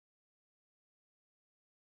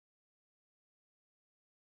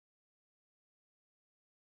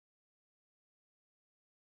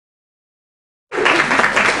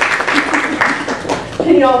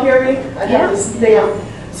Can you all hear me? I have this thing on.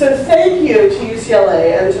 So thank you to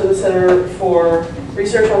UCLA and to the Center for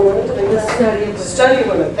Research on Women. Study of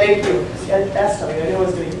Women. Thank you. I knew I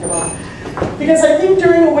was going to come on. Because I think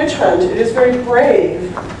during a witch hunt, it is very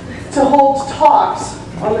brave to hold talks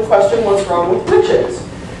on the question, what's wrong with witches?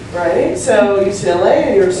 Right? So UCLA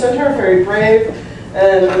and your center are very brave,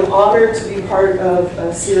 and I'm honored to be part of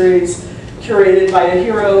a series curated by a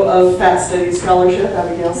hero of Fat Studies scholarship,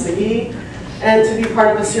 Abigail Saguy, and to be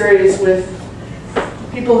part of a series with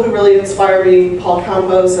people who really inspire me, Paul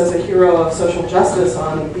Campos as a hero of social justice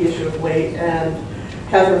on the issue of weight, and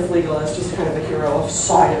Catherine Flegel as just kind of a hero of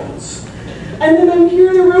science. And then I'm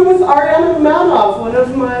here in the room with Ariana Manov, one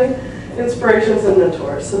of my inspirations and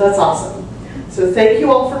mentors, so that's awesome. So thank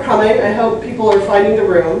you all for coming. I hope people are finding the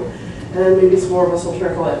room, and maybe some more of us will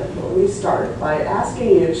trickle in. But let me start by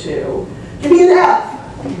asking you to give me an F.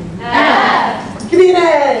 F. Give me an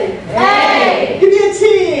A. A. Give me a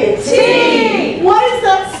T. T. What does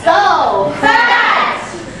that spell?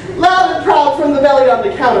 Fat. Loud and proud from the belly on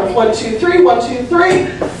the count of 1, 2, 3. 1, 2, 3.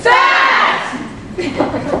 Fat.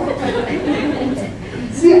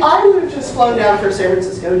 See, I would have just flown down for San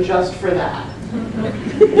Francisco just for that.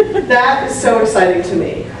 That is so exciting to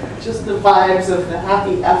me. Just the vibes of the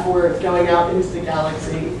happy F word going out into the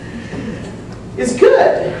galaxy is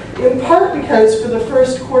good, in part because for the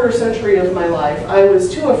first quarter century of my life, I was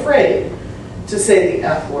too afraid to say the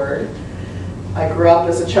F word. I grew up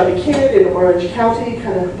as a chubby kid in Orange County,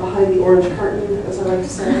 kind of behind the orange curtain, as I like to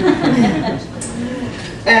say.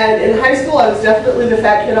 And in high school, I was definitely the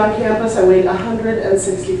fat kid on campus. I weighed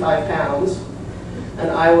 165 pounds, and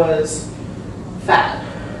I was fat.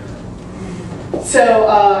 So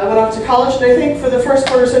I went off to college, and I think for the first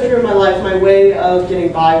quarter century of my life, my way of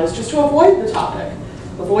getting by was just to avoid the topic.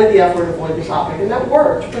 Avoid the F word, avoid the topic, and that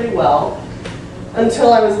worked pretty well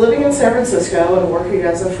until I was living in San Francisco and working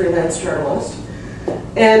as a freelance journalist.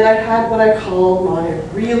 And I had what I call my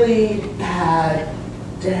really bad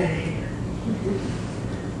day.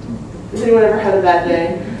 Has anyone ever had a bad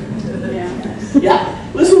day?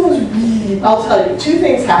 Yeah. This one was really, I'll tell you, two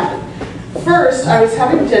things happened. First, I was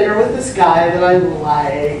having dinner with this guy that I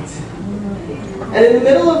liked. And in the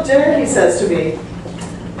middle of dinner, he says to me,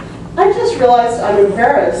 I just realized I'm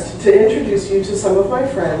embarrassed to introduce you to some of my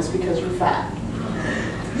friends because you're fat.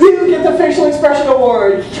 You get the facial expression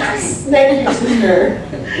award. Yes, thank you, sister.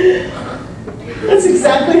 That's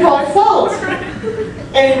exactly how I felt.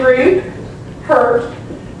 Angry, hurt,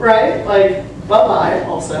 right? Like, bye-bye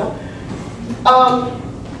also.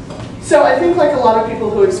 So I think like a lot of people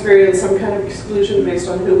who experience some kind of exclusion based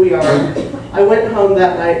on who we are, I went home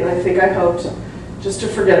that night and I think I hoped just to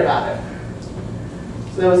forget about it.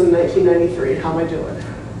 So that was in 1993. How am I doing?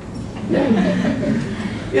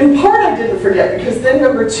 In part I didn't forget because then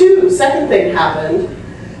number two, second thing happened.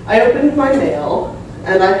 I opened my mail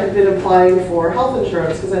and I had been applying for health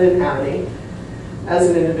insurance because I didn't have any. As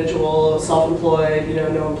an individual, self-employed, you know,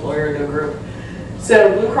 no employer, no group.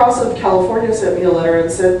 So Blue Cross of California sent me a letter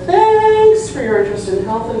and said, thanks for your interest in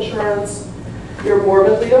health insurance. You're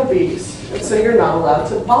morbidly obese, and so you're not allowed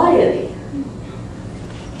to buy any.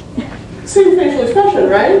 Same facial expression,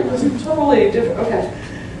 right? It was totally different. Okay.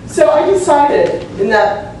 So I decided in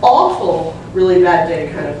that awful, really bad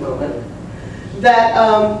day kind of moment that,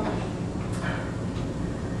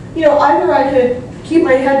 you know, either I could keep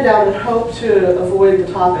my head down and hope to avoid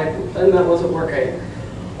the topic, and that wasn't working.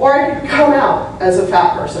 Or I could come out as a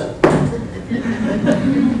fat person.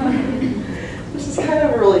 Which is kind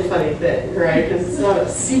of a really funny thing, right? Because it's not a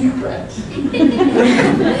secret.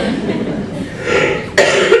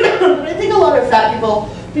 But I think a lot of fat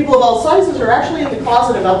people of all sizes are actually in the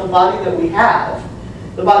closet about the body that we have,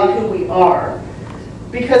 the body who we are.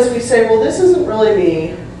 Because we say, well, this isn't really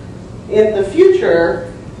me. In the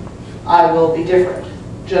future, I will be different.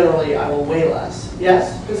 Generally, I will weigh less.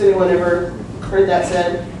 Yes? Has anyone ever heard that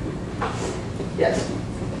said? Yes.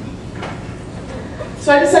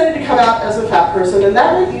 So I decided to come out as a fat person, and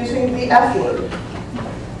that meant using the F word.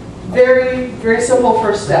 Very, very simple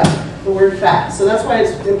first step, the word fat. So that's why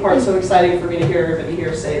it's in part so exciting for me to hear everybody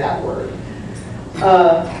here say that word.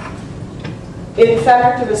 In fat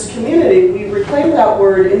activist community, we reclaim that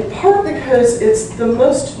word in part because it's the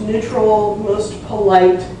most neutral, most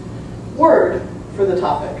polite word for the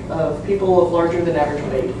topic of people of larger than average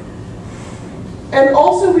weight. And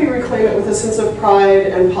also we reclaim it with a sense of pride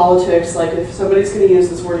and politics, like if somebody's going to use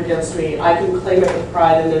this word against me, I can claim it with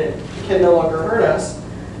pride and then it can no longer hurt us,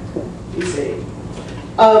 you see.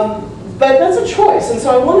 But that's a choice, and so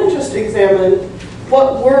I want to just examine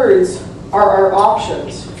what words are our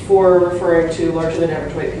options for referring to larger than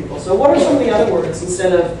average weight people. So what are some of the other words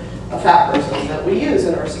instead of a fat person that we use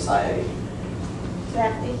in our society?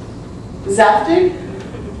 Zaftig. Zaftig?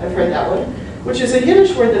 I've heard that one. Which is a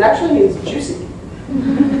Yiddish word that actually means juicy.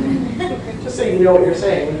 Just so you know what you're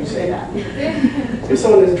saying when you say that. If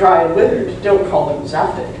someone is dry and withered, don't call them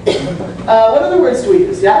zaftig. What other words do we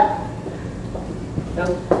use? Yeah? No?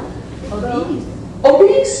 Obese.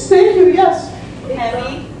 Obese, thank you, yes.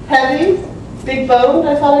 Heavy. Heavy, big boned,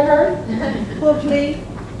 I thought I heard. Portly.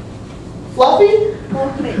 Fluffy,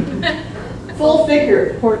 Portly. full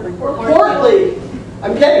figured. Portly. Portly,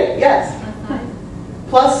 I'm getting it, yes.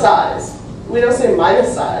 Plus size. We don't say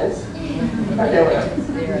minus size. Okay,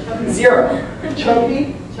 whatever. 0.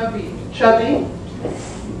 Chunky, chubby.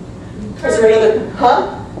 Is there another?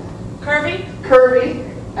 Huh? Curvy. Curvy,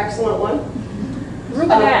 excellent one.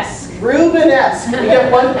 Rubenesque. Rubenesque. We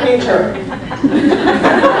get one painter.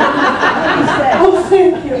 Oh,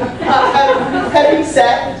 thank you. Heavy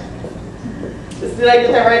set. Did I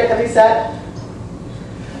get that right? Heavy set.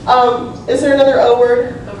 Is there another O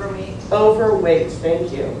word? Overweight. Overweight.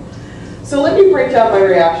 Thank you. So let me break down my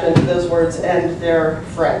reaction to those words and their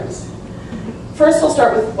friends. First, I'll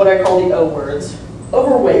start with what I call the O words.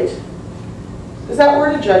 Overweight. Is that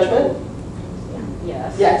word a judgment?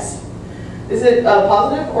 Yes. Yes. Is it a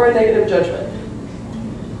positive or a negative judgment?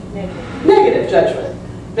 Negative. Negative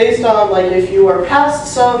judgment. Based on, like, if you are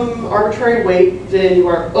past some arbitrary weight, then you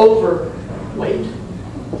are overweight.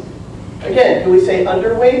 Again, do we say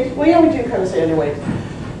underweight? Well, yeah, we do kind of say underweight.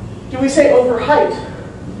 Do we say over height?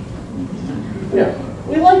 No.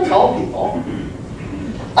 We like tall people.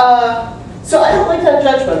 So I don't like that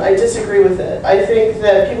judgment. I disagree with it. I think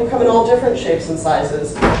that people come in all different shapes and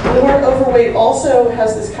sizes. The word overweight also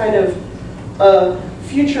has this kind of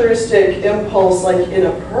futuristic impulse, like in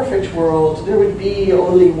a perfect world, there would be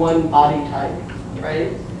only one body type,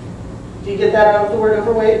 right? Do you get that out of the word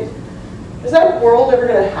overweight? Is that world ever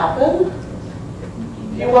going to happen?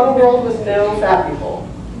 Do you want a world with no fat people?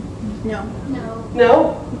 No. No.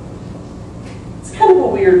 No? It's kind of a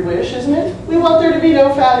weird wish, isn't it? We want there to be no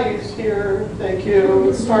fatties here. Thank you.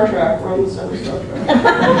 It's Star Trek. We're on the set of Star Trek.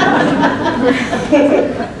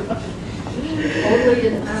 Only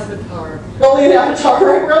an avatar. Only an avatar.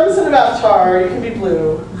 Right? We're on the set of Avatar. You can be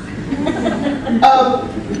blue.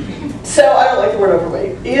 So I don't like the word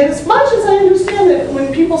overweight. As much as I understand that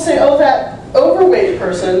when people say, oh, that overweight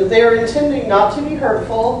person, they are intending not to be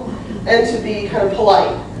hurtful and to be kind of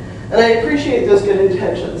polite. And I appreciate those good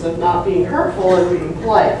intentions of not being hurtful and being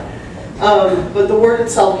polite. But the word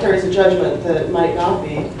itself carries a judgment that it might not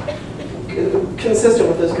be consistent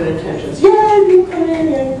with those good intentions. Yay, people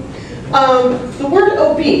coming in. The word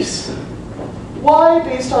obese. Why,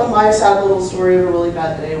 based on my sad little story of a really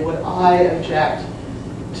bad day, would I object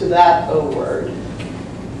to that O word?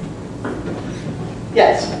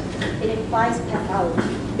 Yes? It implies pathology.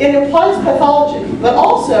 It implies pathology, but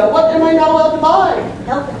also, what am I not allowed to buy?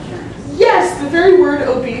 Health insurance. Yes, the very word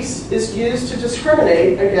obese is used to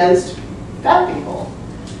discriminate against fat people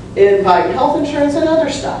in buying health insurance and other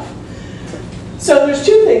stuff. So there's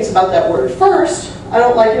two things about that word. First, I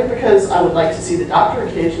don't like it because I would like to see the doctor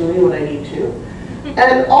occasionally when I need to.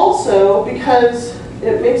 And also because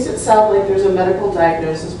it makes it sound like there's a medical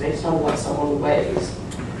diagnosis based on what someone weighs.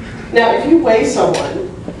 Now, if you weigh someone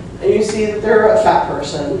and you see that they're a fat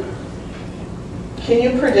person, can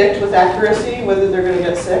you predict with accuracy whether they're going to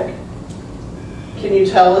get sick? Can you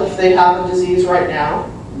tell if they have a disease right now?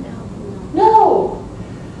 No.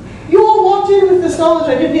 You all walked in with this knowledge.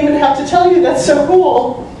 I didn't even have to tell you. That's so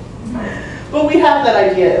cool. But we have that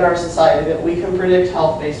idea in our society that we can predict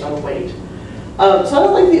health based on weight. So I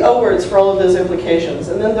don't like the O words for all of those implications.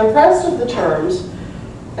 And then the rest of the terms,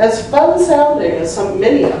 as fun sounding as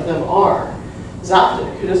many of them are,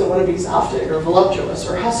 zaftig, who doesn't want to be zaftig, or voluptuous,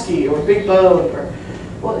 or husky, or big boned, or,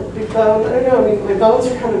 well, big bone, I don't know, I mean, my bones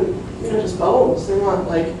are kind of, just bones. They're not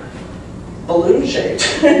like balloon shaped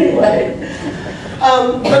anyway.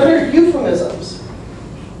 But they're euphemisms.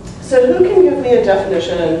 So who can give me a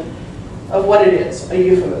definition of what it is, a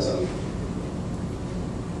euphemism?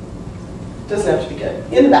 Doesn't have to be good.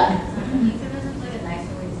 In the back. Euphemism is like a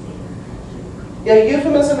nicer way to say it. Yeah,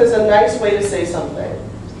 euphemism is a nice way to say something.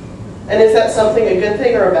 And is that something a good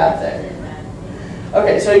thing or a bad thing?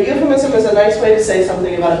 Okay, so a euphemism is a nice way to say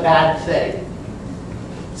something about a bad thing.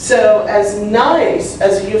 So as nice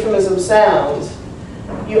as a euphemism sounds,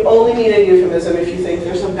 you only need a euphemism if you think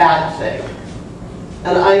there's a bad thing.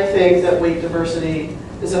 And I think that weight diversity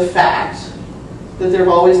is a fact, that there have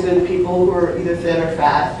always been people who are either thin or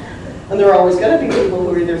fat, and there are always going to be people who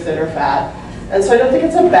are either thin or fat. And so I don't think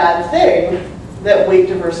it's a bad thing that weight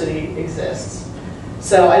diversity exists.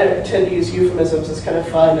 So I don't tend to use euphemisms as kind of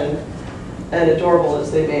fun and adorable as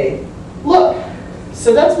they may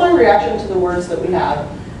So that's my reaction to the words that we have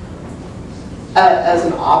as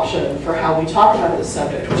an option for how we talk about this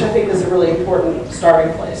subject, which I think is a really important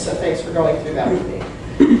starting place. So thanks for going through that with me.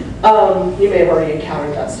 You may have already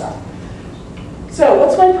encountered that stuff. So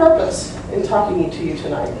what's my purpose in talking to you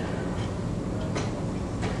tonight?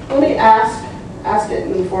 Let me ask it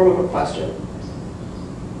in the form of a question.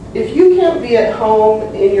 If you can't be at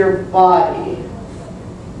home in your body,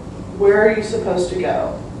 where are you supposed to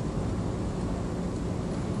go?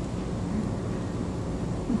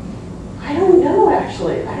 I don't know,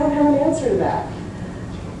 actually. I don't have an answer to that.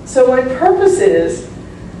 So my purpose is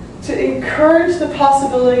to encourage the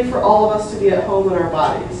possibility for all of us to be at home in our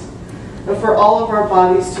bodies, and for all of our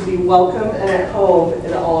bodies to be welcome and at home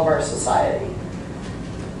in all of our society.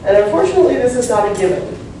 And unfortunately, this is not a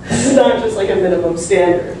given. This is not just like a minimum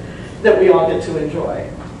standard that we all get to enjoy.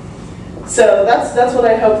 So that's what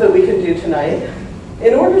I hope that we can do tonight.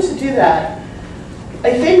 In order to do that,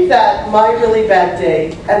 I think that my really bad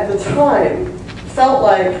day at the time felt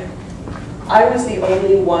like I was the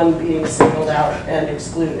only one being singled out and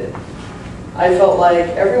excluded. I felt like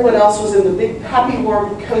everyone else was in the big, happy,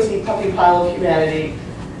 warm, cozy puppy pile of humanity.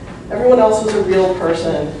 Everyone else was a real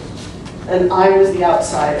person, and I was the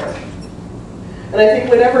outsider. And I think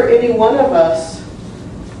whenever any one of us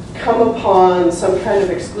come upon some kind of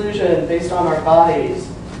exclusion based on our bodies,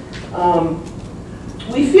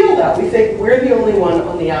 we feel that. We think we're the only one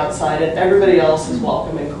on the outside and everybody else is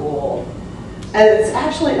welcome and cool. And it's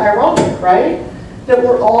actually ironic, right? That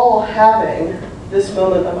we're all having this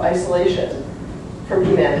moment of isolation from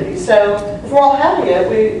humanity. So if we're all having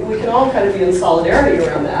it, we can all kind of be in solidarity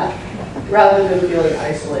around that rather than feeling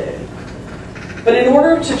isolated. But in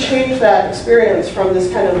order to change that experience from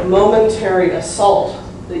this kind of momentary assault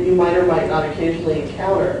that you might or might not occasionally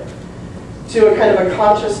encounter to a kind of a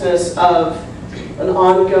consciousness of an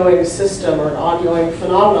ongoing system or an ongoing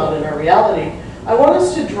phenomenon in our reality, I want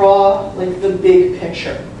us to draw like the big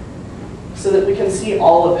picture so that we can see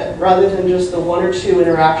all of it rather than just the one or two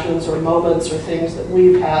interactions or moments or things that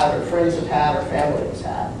we've had or friends have had or family has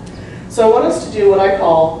had. So I want us to do what I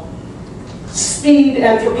call speed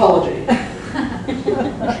anthropology.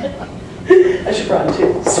 I should run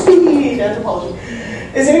too. Speed anthropology.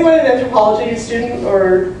 Is anyone an anthropology student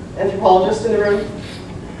or anthropologist in the room?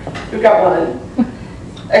 We've got one.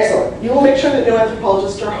 Excellent. You will make sure that no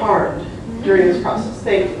anthropologists are harmed during this process.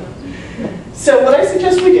 Thank you. So what I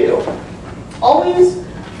suggest we do, always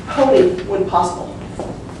pony when possible.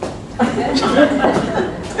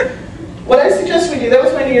 What I suggest we do, that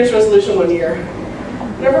was my New Year's resolution one year.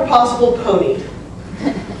 Whenever possible, pony.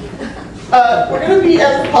 We're going to be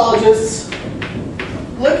anthropologists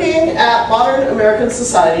looking at modern American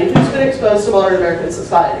society. Who's been exposed to modern American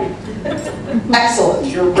society? Excellent,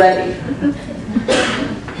 you're ready.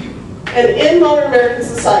 And in modern American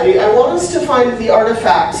society, I want us to find the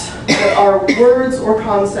artifacts that are words or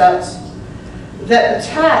concepts that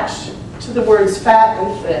attach to the words fat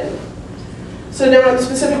and thin. So now I'm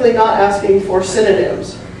specifically not asking for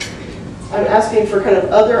synonyms. I'm asking for kind of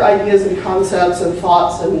other ideas and concepts and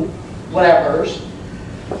thoughts and whatevers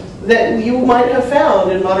that you might have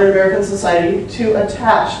found in modern American society to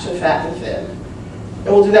attach to fat and thin. And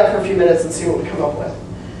we'll do that for a few minutes and see what we come up with.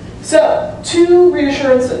 So, 2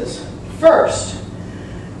 reassurances. First,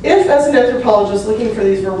 if as an anthropologist looking for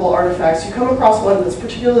these verbal artifacts, you come across one that's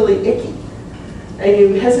particularly icky, and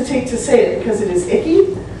you hesitate to say it because it is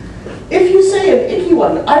icky, if you say an icky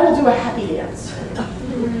one, I will do a happy dance.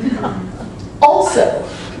 Also,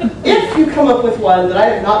 if you come up with one that I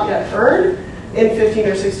have not yet heard in 15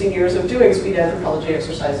 or 16 years of doing speed anthropology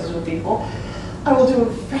exercises with people, I will do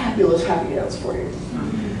a fabulous happy dance for you.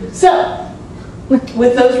 So,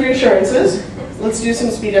 with those reassurances, let's do some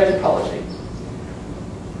speed anthropology.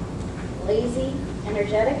 Lazy,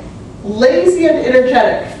 energetic. Lazy and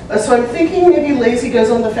energetic. So I'm thinking maybe lazy goes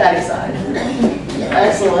on the fatty side.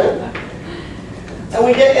 Excellent. And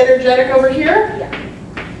we get energetic over here? Yeah.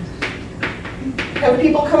 Have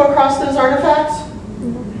people come across those artifacts?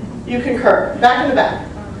 You concur. Back in the back.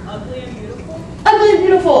 Ugly and beautiful. Ugly and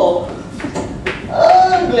beautiful.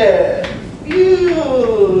 Ugly.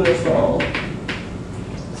 Beautiful.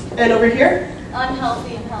 And over here?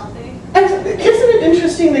 Unhealthy and healthy. Isn't it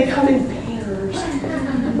interesting they come in pairs?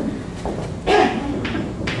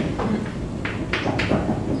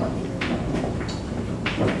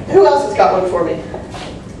 Who else has got one for me?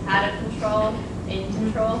 Out of control, in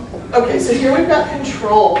control. Okay, so here we've got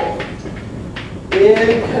control.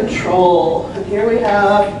 In control. And here we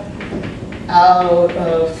have out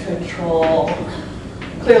of control.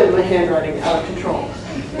 Clearly my handwriting out of control.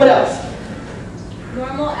 What else?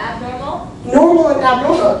 Normal, abnormal. Normal and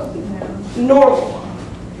abnormal. Normal.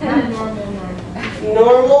 Normal.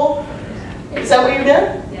 Normal? Is that what you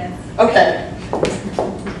did? Yes. Okay.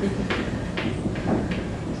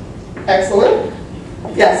 Excellent.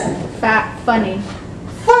 Yes? Fat, funny.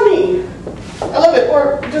 Funny. I love it.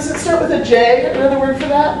 Or does it start with a J? Another word for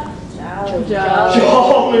that?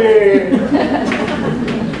 Jolly.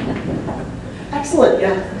 Excellent,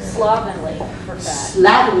 yeah. Slovenly for fat.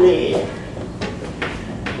 Slovenly.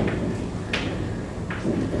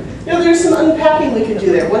 You know, there's some unpacking we could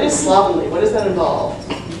do there. What is slovenly? What does that involve?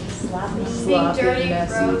 Sloppy. Being dirty,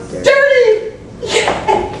 messy, gross. Dirty!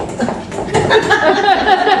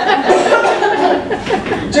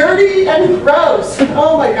 Dirty and gross.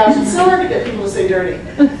 Oh my gosh, it's so hard to get people to say dirty.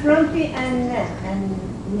 Frumpy and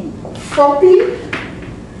neat. Frumpy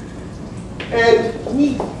and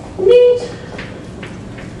Neat. neat.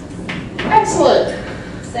 Excellent.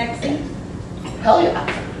 Sexy. Hell yeah.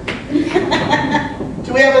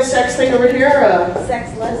 Do we have a sex thing over here?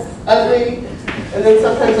 Sexless. Ugly. And then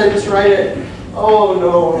sometimes I just write it. Oh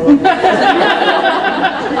no.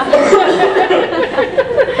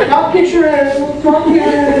 Not picturing. Not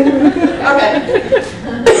hearing. Okay.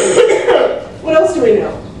 What else do we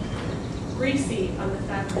know? Greasy on the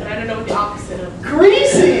fat, but I don't know what the opposite of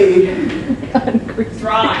Greasy.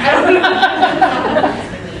 dry. I don't know.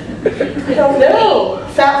 I don't know.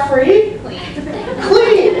 Fat free.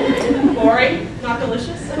 Clean. Boring, not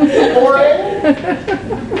delicious. Boring.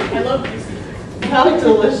 I love greasy. Not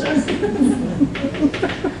delicious.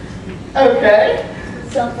 Okay.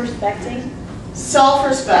 Self-respecting.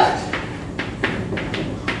 Self-respect.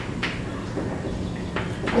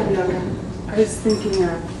 I was thinking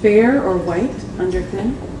fair or white, under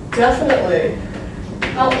thin. Definitely.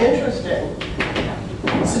 How interesting.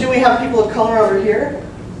 So do we have people of color over here?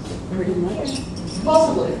 Pretty much.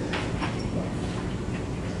 Possibly.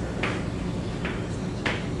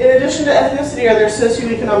 In addition to ethnicity, are there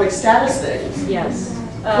socioeconomic status things? Yes.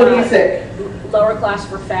 What do you think? Lower class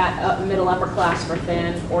for fat, middle upper class for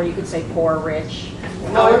thin, or you could say poor, rich.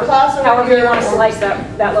 Lower class over However here? you want to or- slice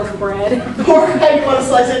that loaf of bread. Or how you want to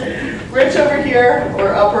slice it? Rich over here,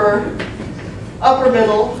 or upper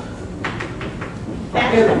middle?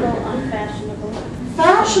 Fashionable, unfashionable.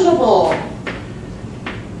 Fashionable.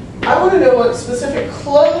 I want to know what specific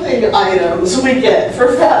clothing items we get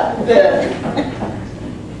for fat and thin.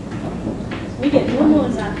 We get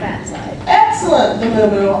moo-moos on fat side. Excellent, the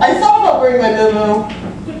moo-moo. I thought about wearing my moo-moo,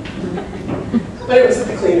 but it was at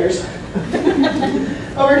the cleaners.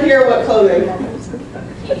 Over here, what clothing?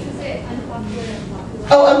 Can you say unpopular and popular?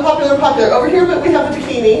 Oh, unpopular, popular. Over here, but we have the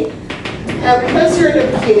bikini. And because you're in a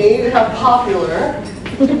bikini, you have popular.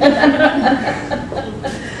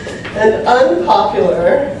 And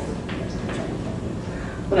unpopular.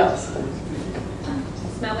 What else?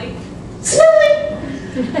 Smelly. Smelly!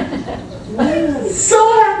 So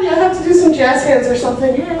happy I have to do some jazz hands or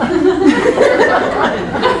something.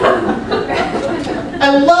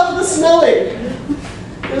 I love the smelling.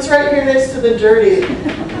 It's right here next to the dirty.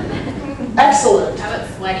 Excellent. How about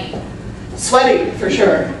sweaty? Sweaty, for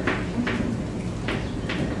sure.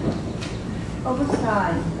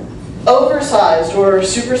 Oversized. Oversized or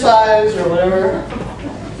supersized or whatever.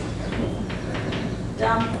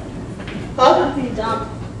 Dumb. Huh? Dumb.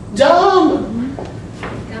 Dumb.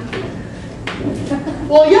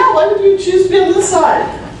 Well, yeah, why would you choose to be on this side?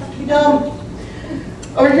 Be dumb.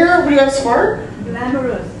 Over here, what do you have? Smart?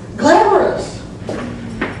 Glamorous. Glamorous.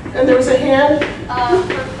 And there was a hand?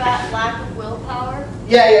 For fat, lack of willpower.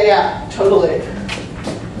 Yeah, totally.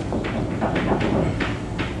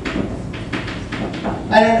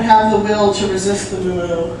 I don't have the will to resist the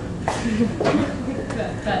moo.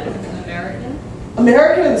 That is an American.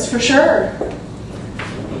 Americans, for sure.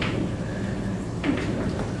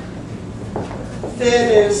 Thin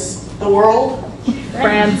is the world.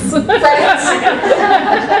 France. France.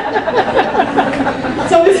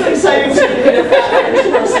 It's always so exciting to meet a fat Irish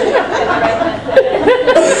person.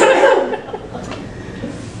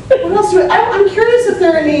 What else do I'm curious if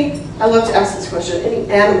there are any, I love to ask this question, any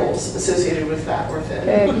animals associated with fat or thin?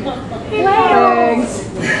 Pig.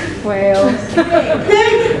 Pigs. Whales.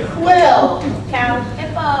 Pig, whale, Cow.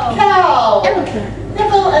 Hippo. cow,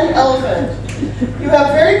 hippo, and elephant. You have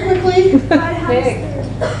very quickly Pig.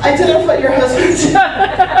 identified your husband.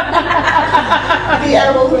 The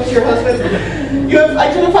animal who is your husband. You have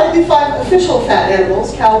identified the 5 official fat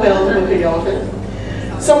animals: cow, whale, hippo, pig, elephant.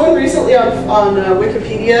 Someone recently on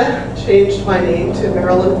Wikipedia changed my name to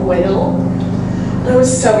Marilyn Wann. I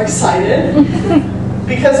was so excited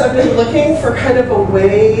because I've been looking for kind of a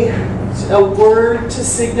way, a word to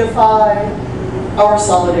signify our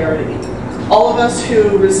solidarity. All of us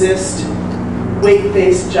who resist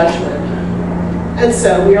weight-based judgment And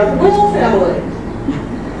so we are the whale family.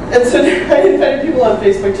 And so I invited people on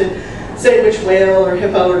Facebook to say which whale or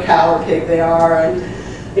hippo or cow or pig they are. And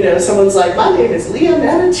you know, someone's like, my name is Leah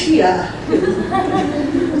Manatia.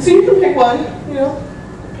 So you can pick one, you know,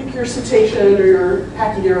 pick your cetacean or your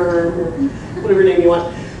pachyderm or whatever name you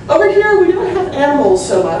want. Over here, we don't have animals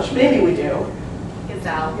so much. Maybe we do.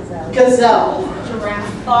 Gazelle. Gazelle.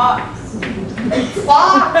 Giraffe. Fox.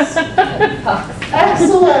 Fox.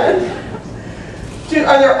 Excellent.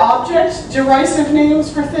 Are there object derisive names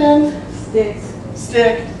for thin?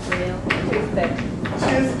 Stick. Toothpick.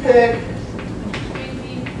 Toothpick.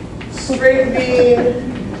 String bean.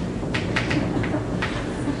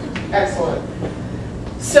 Excellent.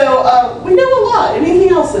 So we know a lot. Anything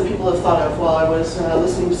else that people have thought of while I was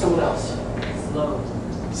listening to someone else? Slow.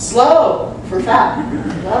 Slow for fat.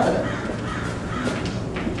 Love it.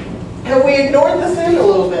 Have we ignored the thin a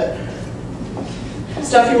little bit?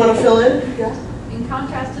 Stuff you want to fill in? Yeah. In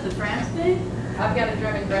contrast to the France thing, I've got a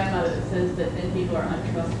German grandmother that says that thin people are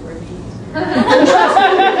untrustworthy.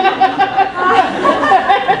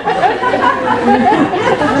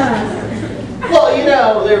 Well, you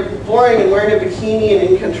know, they're boring and wearing a bikini and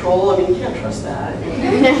in control. I mean, you can't trust that.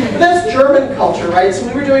 But that's German culture, right? So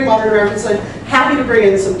we were doing modern Americans, like, happy to bring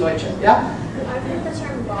in some Deutsche. Yeah? I've heard the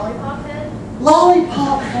term lollipop head.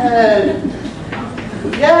 Lollipop head.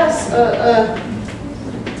 Yes.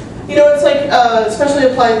 You know, it's like, especially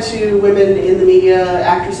applied to women in the media,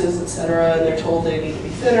 actresses, etc., and they're told they need to be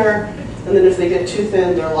thinner, and then if they get too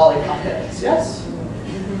thin, they're lollipop heads. Yes?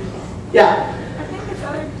 Yeah? I think it's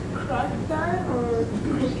either crack diet or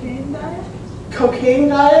cocaine diet. Cocaine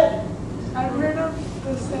diet? I've heard of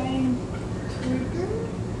the saying tweaker.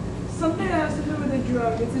 Something that has to do with a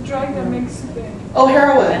drug. It's a drug that makes you thin. Oh,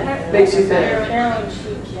 heroin makes you thin. Heroin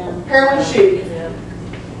chic, yeah. Heroin chic.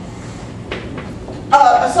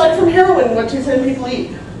 Aside from heroin, what do thin people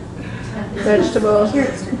eat? Vegetables.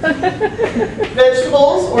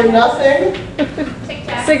 Vegetables or nothing? Tic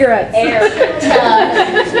Tac. Cigarettes. Air.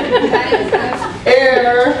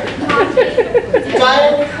 Air.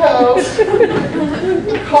 Diet Coke.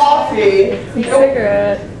 Coffee.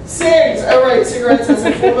 Cigarette. Cigs. Oh, right. Cigarettes as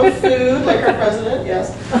a form of food, like our president.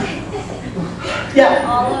 Yes. Yeah.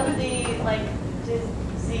 All of the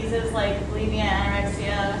diseases like bulimia,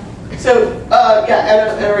 anorexia. So,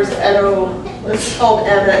 yeah, let's call them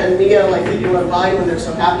Anna and Mia, like they do online when they're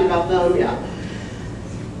so happy about them, yeah.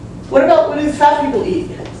 What do fat people eat?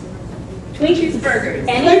 Twinkies, burgers.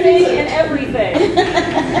 Anything and everything.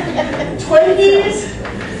 Twinkies,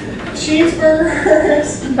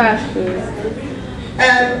 cheeseburgers, Fast food.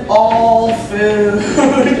 and all food.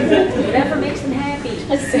 Whatever makes them happy.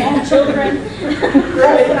 Small children.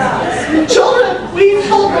 Right. Children, we eat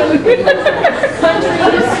children.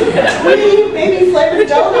 We eat baby flavored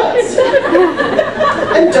donuts.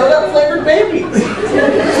 And donut flavored babies.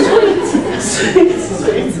 Sweets.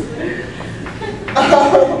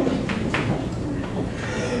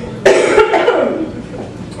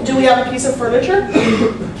 Do we have a piece of furniture?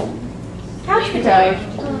 Couch potato.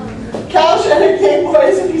 Couch and a Game Boy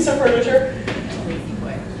is a piece of furniture.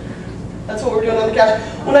 That's what we're doing on the couch.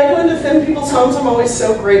 When I go into thin people's homes, I'm always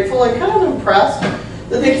so grateful and kind of impressed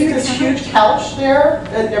that they keep this huge couch there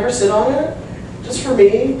and never sit on it, just for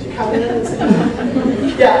me to come in and sit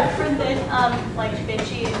down. Yeah. For thin, like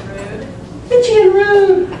bitchy and rude. Bitchy and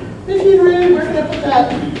rude. Bitchy and rude. Where can I put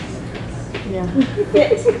that? Yeah.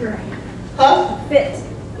 Fit. Huh? Fit.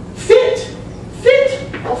 Fit. Fit.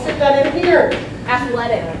 I'll fit that in here.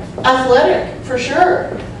 Athletic. Athletic, for sure.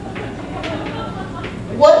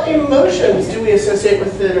 What emotions do we associate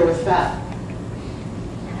with thin or with fat?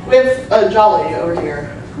 We have Jolly over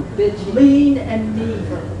here. Lean and mean.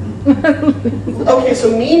 Okay,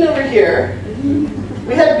 so mean over here.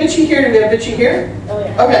 We had bitchy here. Do we have bitchy here? Oh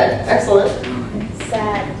yeah. Okay, excellent.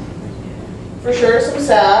 Sad. For sure, some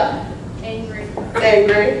sad. Angry.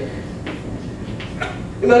 Angry.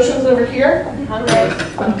 Emotions over here.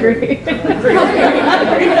 Hungry.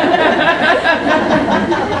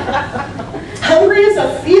 Hungry is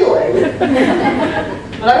a feeling,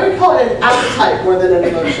 but I would call it an appetite more than an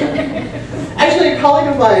emotion. Actually, a colleague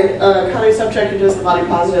of mine, Connie Subcheck, who does the Body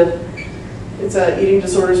Positive, it's an eating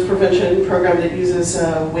disorders prevention program that uses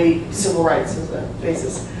weight civil rights as a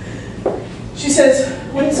basis. She says,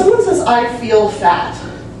 when someone says, I feel fat,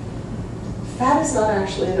 fat is not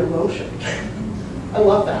actually an emotion. I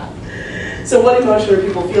love that. So what emotion are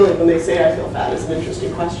people feeling when they say I feel fat is an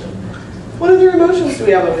interesting question. What other emotions do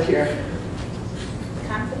we have over here?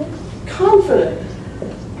 Confident. Confident.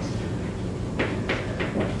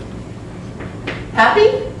 Happy?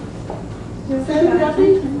 Thin,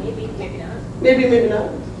 happy? Maybe, maybe not. Maybe, maybe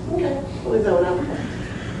not. Okay. believe that one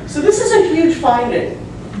out. So this is a huge finding.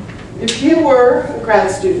 If you were a grad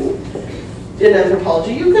student in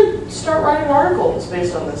anthropology, you could start writing articles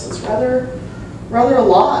based on this. It's rather a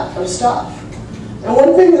lot of stuff. And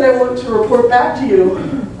one thing that I want to report back to you,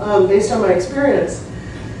 based on my experience,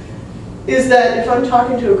 is that if I'm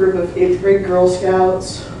talking to a group of 8th grade Girl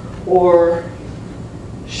Scouts or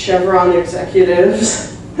Chevron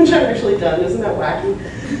executives, which I've actually done, isn't that wacky?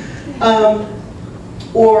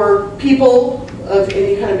 Or people of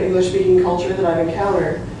any kind of English-speaking culture that I've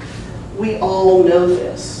encountered, we all know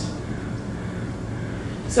this.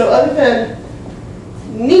 So other than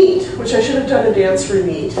NEAT, which I should have done a dance for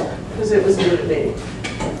NEAT, because it was new to me,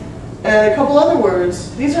 and a couple other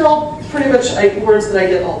words, these are all pretty much words that I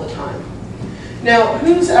get all the time. Now,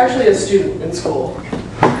 who's actually a student in school?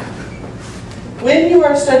 When you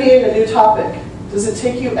are studying a new topic, does it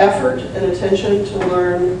take you effort and attention to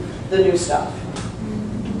learn the new stuff?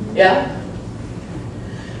 Yeah?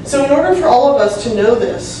 So in order for all of us to know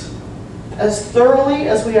this as thoroughly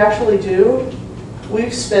as we actually do,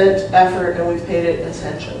 we've spent effort and we've paid it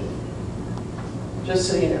attention. Just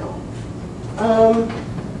so you know.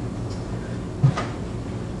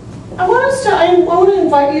 I want to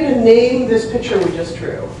invite you to name this picture we just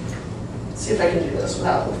drew. Let's see if I can do this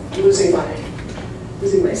without losing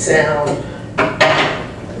my sound.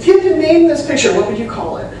 If you had to name this picture, what would you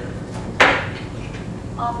call it?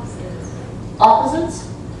 Opposites. Opposites?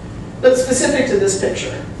 But specific to this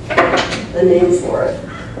picture. A name for it.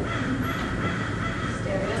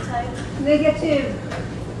 Stereotype. Negative.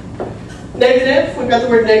 Negative. We've got the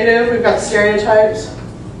word negative. We've got stereotypes.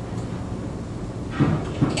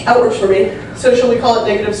 That works for me. So shall we call it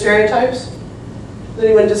negative stereotypes? Does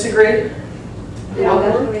anyone disagree?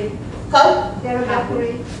 Derogatory. Huh?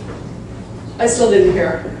 Derogatory. I still didn't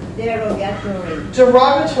hear. Derogatory.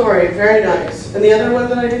 Derogatory. Very nice. And the other one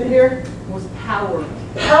that I didn't hear? Was power.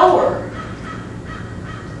 Power.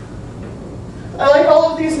 I like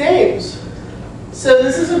all of these names. So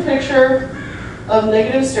this is a picture of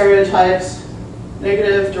negative stereotypes,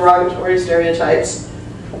 negative derogatory stereotypes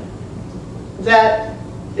that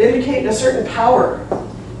indicate a certain power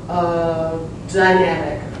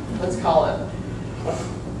dynamic, let's call it.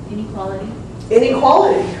 Inequality.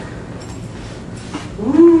 Inequality.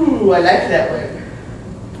 Ooh, I like that one.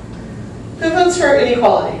 Who votes for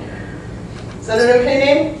inequality? Is that an okay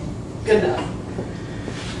name? Good enough.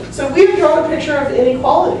 So we've drawn a picture of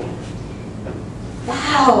inequality.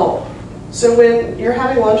 Wow. So when you're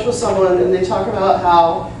having lunch with someone and they talk about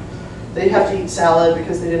how they have to eat salad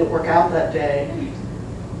because they didn't work out that day,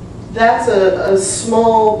 that's a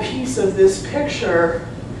small piece of this picture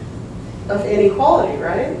of inequality,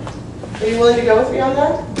 right? Are you willing to go with me on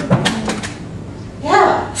that?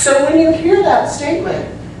 Yeah. So when you hear that statement,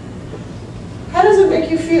 how does it make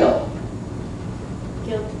you feel?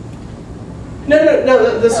 Guilt.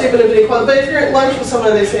 No, the statement of inequality. But if you're at lunch with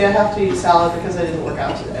someone and they say, I have to eat salad because I didn't work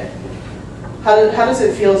out today, how does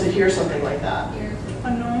it feel to hear something like that?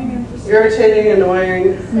 Annoying and frustrating. Irritating,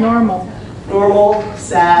 annoying, normal,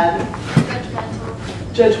 sad,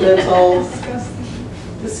 judgmental,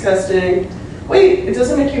 disgusting. Wait, it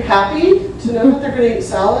doesn't make you happy to know that they're going to eat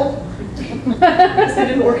salad because they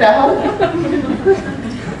didn't work out?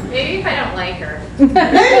 Maybe if I don't like her.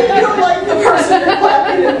 Maybe you don't like the person who clapped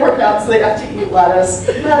they didn't work out, so they have to eat lettuce.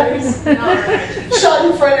 Nice.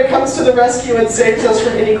 Schadenfreude comes to the rescue and saves us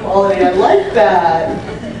from inequality. I like that.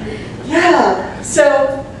 Yeah.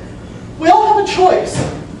 So we all have a choice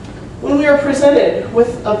when we are presented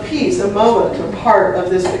with a piece, a moment, a part of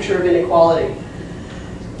this picture of inequality.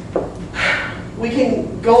 We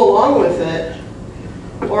can go along with it,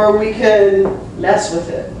 or we can mess with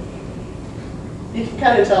it. You can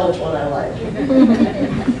kind of tell which one I like.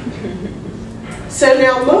 So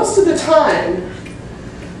now, most of the time,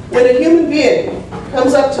 when a human being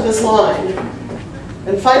comes up to this line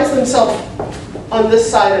and finds themselves on this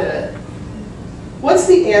side of it, what's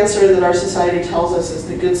the answer that our society tells us is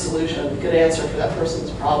the good solution, the good answer for that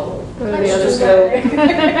person's problem? I should just go.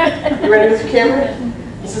 You ready with your camera?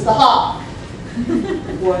 This is the hop.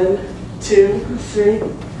 1, 2, 3.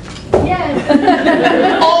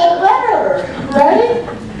 Yes. All better, right?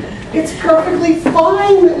 It's perfectly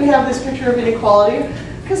fine that we have this picture of inequality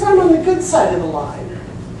because I'm on the good side of the line.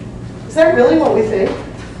 Is that really what we think?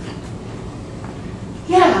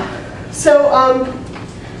 Yeah. So,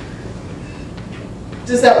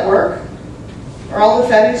 does that work? Are all the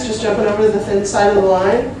fatties just jumping over to the thin side of the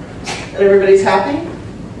line and everybody's happy?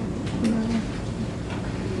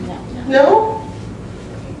 No?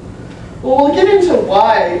 Well, we'll get into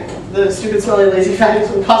why the stupid, smelly, lazy fatties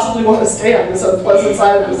would possibly want to stay on this unpleasant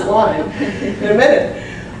side of this line in a minute.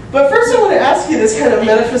 But first I want to ask you this kind of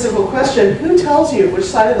metaphysical question. Who tells you which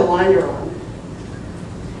side of the line you're on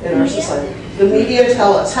in our society? The media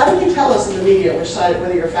tell us. How do they tell us in the media which side,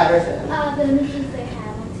 whether you're fat or thin? The images they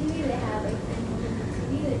have on TV, they have like thin women on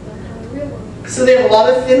TV, they don't have a real woman. So they have a lot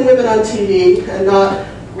of thin women on TV and not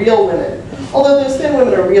real women. Although those thin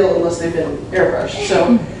women are real unless they've been airbrushed.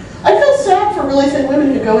 So I feel sad for really thin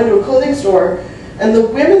women who go into a clothing store and the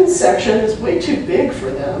women's section is way too big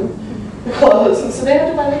for them, the clothes, and so they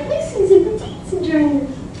have to buy like laces and petites and juniors.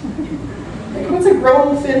 Like, what's a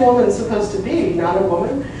grown thin woman supposed to be? Not a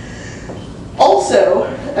woman. Also,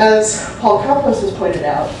 as Paul Campos has pointed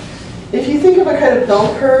out, if you think of a kind of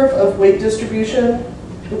bell curve of weight distribution,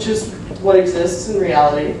 which is what exists in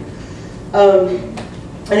reality,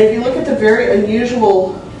 and if you look at the very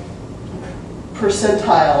unusual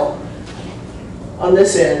percentile on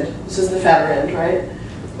this end, this is the fatter end, right?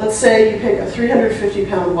 Let's say you pick a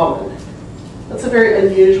 350-pound woman. That's a very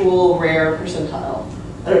unusual, rare percentile.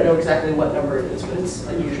 I don't know exactly what number it is, but it's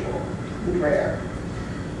unusual and rare.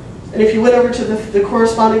 And if you went over to the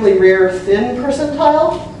correspondingly rare thin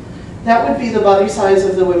percentile, that would be the body size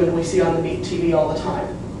of the women we see on the TV all the time.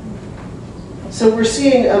 So we're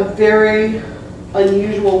seeing a very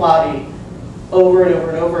unusual body over and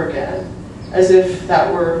over and over again, as if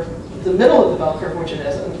that were the middle of the bell curve, which it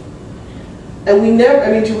isn't. And we never,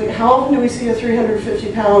 I mean, how often do we see a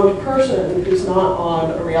 350-pound person who's not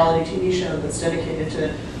on a reality TV show that's dedicated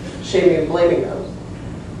to shaming and blaming them?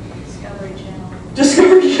 Discovery Channel.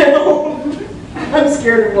 Discovery Channel. I'm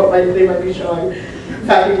scared of what they might be showing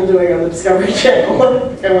fat people doing on the Discovery Channel.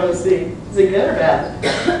 I want to see. Is it good or bad?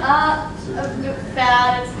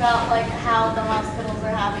 Bad. It's about like how the hospitals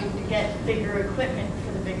are having to get bigger equipment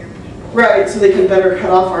for the bigger people. Right, so they can better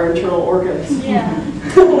cut off our internal organs. Yeah.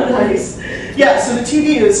 Nice. Yeah, so the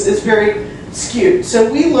TV is very skewed.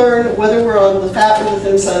 So we learn whether we're on the fat or the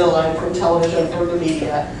thin side of the line from television or the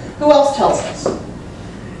media. Who else tells us?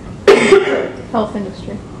 Health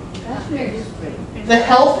industry. The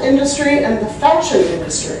health industry and the fashion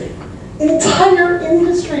industry. Entire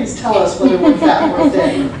industries tell us whether we're fat or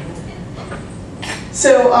thin.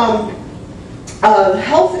 So the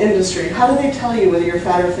health industry, how do they tell you whether you're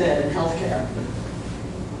fat or thin in healthcare?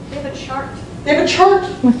 They have a chart. They have a chart,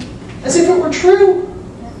 as if it were true,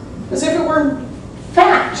 as if it were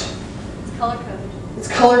fact. It's color-coded. It's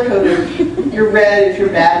color-coded. You're red, if you're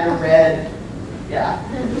bad, you're red. Yeah.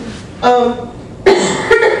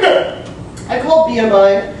 I call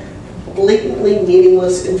BMI blatantly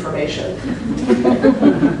meaningless information.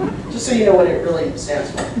 Just so you know what it really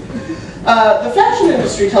stands for. The fashion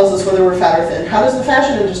industry tells us whether we're fat or thin. How does the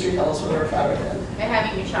fashion industry tell us whether we're fat or thin? They're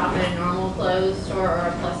having you shop at a normal clothes store or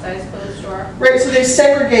a plus-size clothes store. Right, so they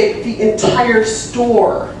segregate the entire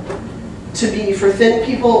store to be for thin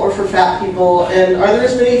people or for fat people. And are there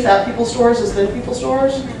as many fat people stores as thin people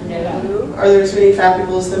stores? No. Are there as many fat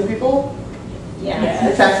people as thin people?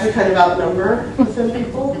 Yes. In fact, we kind of outnumber the thin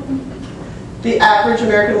people. The average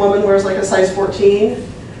American woman wears like a size 14,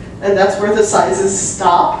 and that's where the sizes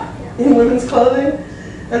stop in women's clothing.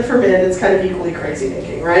 And for men, it's kind of equally crazy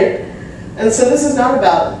making, right? And so this is not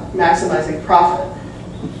about maximizing profit.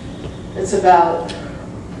 It's about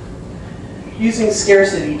using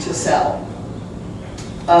scarcity to sell.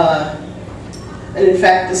 And in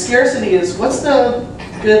fact, the scarcity is, what's the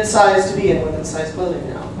good size to be in women's size clothing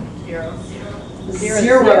now?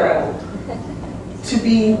 Zero. To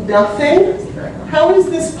be nothing? How is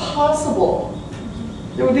this possible?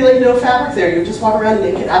 There would be like no fabric there. You would just walk around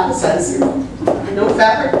naked, apple size. No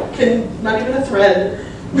fabric, not even a thread.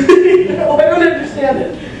 I don't understand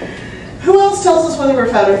it. Who else tells us whether we're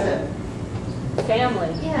fat or thin? Family.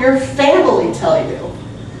 Yeah. Your family tell you.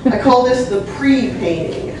 I call this the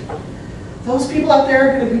pre-painting. Those people out there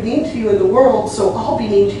are going to be mean to you in the world, so I'll be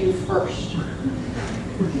mean to you first.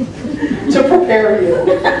 To prepare you.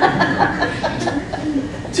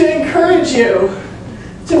 To encourage you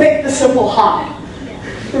to make the simple hot.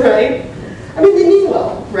 Right? I mean, they mean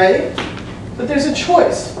well, right? But there's a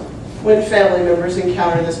choice when family members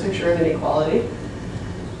encounter this picture of inequality.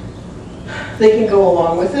 They can go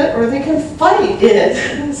along with it, or they can fight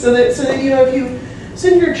it. so that you know, if you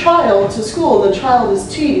send your child to school and the child is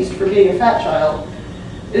teased for being a fat child,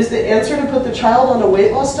 is the answer to put the child on a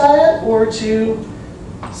weight loss diet or to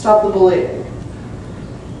stop the bullying?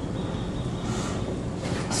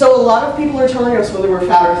 So a lot of people are telling us whether we're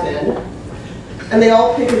fat or thin, and they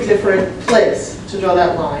all pick a different place to draw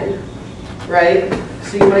that line, right?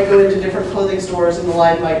 So you might go into different clothing stores and the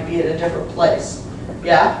line might be at a different place,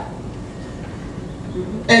 yeah?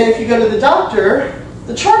 And if you go to the doctor,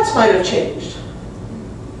 the charts might have changed,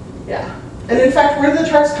 yeah. And in fact, where do the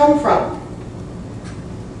charts come from?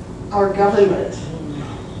 Our government.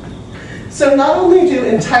 So not only do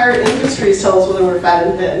entire industries tell us whether we're fat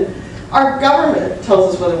and thin, our government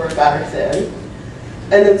tells us whether we're fat or thin,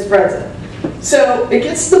 and then spreads it. So it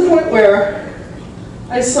gets to the point where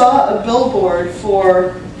I saw a billboard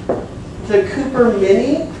for the Cooper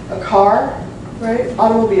Mini, a car, right,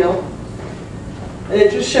 automobile, and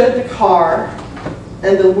it just showed the car,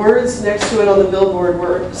 and the words next to it on the billboard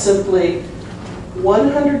were simply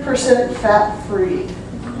 100% fat-free.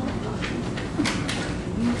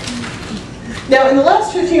 Now, in the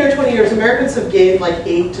last 15 or 20 years, Americans have gained like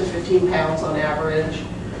 8 to 15 pounds on average.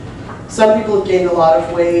 Some people have gained a lot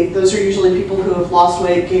of weight. Those are usually people who have lost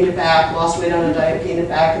weight, gained it back, lost weight on a diet, gained it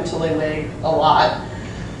back until they weigh a lot.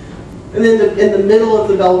 And then in the middle of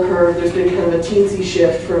the bell curve, there's been kind of a teensy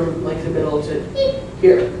shift from like the middle to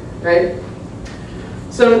here, right?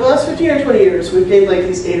 So in the last 15 or 20 years, we've gained like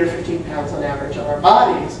these 8 or 15 pounds on average on our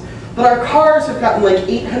bodies. But our cars have gotten like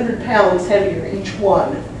 800 pounds heavier, each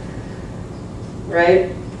one,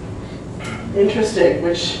 right? Interesting,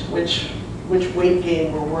 which weight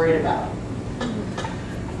gain we're worried about.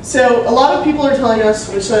 So a lot of people are telling us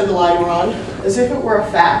which side of the line we're on, as if it were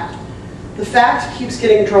a fact. The fact keeps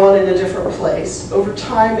getting drawn in a different place. Over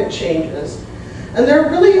time it changes. And there are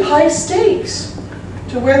really high stakes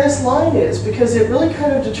to where this line is, because it really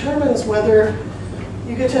kind of determines whether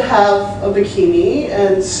you get to have a bikini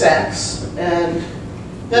and sex and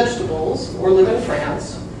vegetables, or live in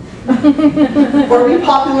France, or be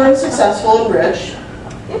popular and successful and rich,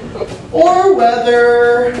 or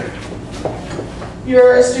whether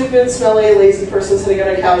you're a stupid, smelly, lazy person sitting on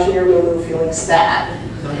a couch in your room feeling sad.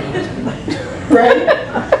 Right?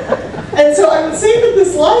 And so I would say that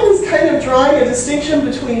this line is kind of drawing a distinction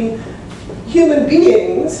between human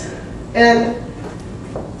beings and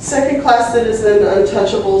second-class citizen,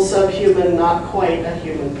 untouchable, subhuman, not quite a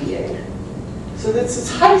human being. So it's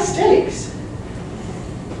high stakes.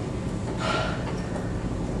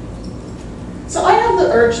 So I have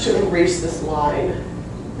the urge to erase this line.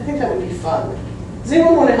 I think that would be fun. Does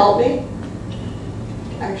anyone want to help me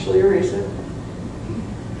actually erase it?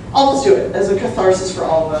 I'll just do it as a catharsis for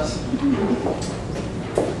all of us.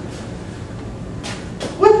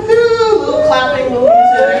 Woohoo! Little clapping, little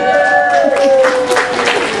music.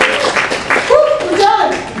 Woo, we're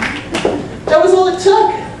done. That was all it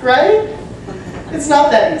took, right? It's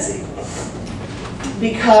not that easy.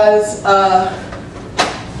 Because,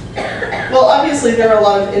 well, obviously there are a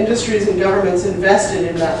lot of industries and governments invested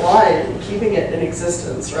in that line, keeping it in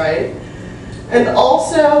existence, right? And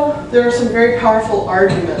also, there are some very powerful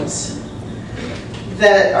arguments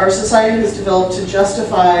that our society has developed to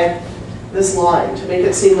justify this line, to make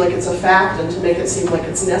it seem like it's a fact and to make it seem like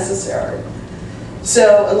it's necessary.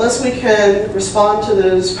 So unless we can respond to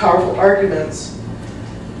those powerful arguments,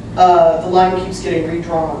 the line keeps getting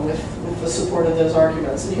redrawn with the support of those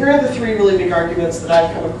arguments. And here are the 3 really big arguments that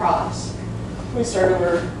I've come across. Let me start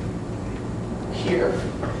over here.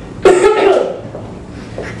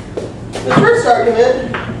 The first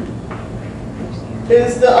argument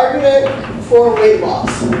is the argument for weight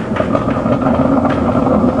loss.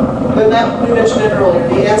 And that, we mentioned it earlier.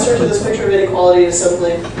 The answer to this picture of inequality is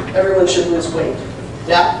simply everyone should lose weight.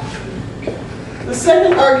 Yeah? The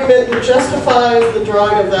second argument that justifies the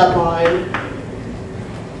drawing of that line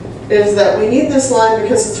is that we need this line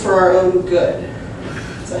because it's for our own good.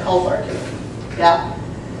 It's a health argument. Yeah?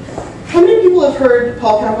 How many people have heard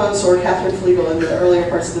Paul Campos or Catherine Flegel in the earlier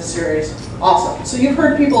parts of this series? Awesome. So you've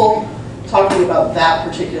heard people talking about that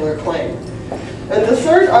particular claim. And the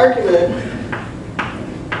third argument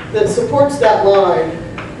that supports that line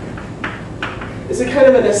is a kind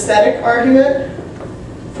of an aesthetic argument.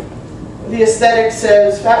 The aesthetic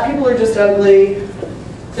says fat people are just ugly,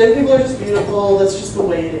 thin people are just beautiful, that's just the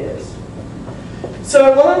way it is. So I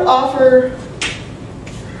want to offer,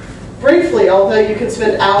 briefly, although you could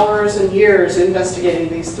spend hours and years investigating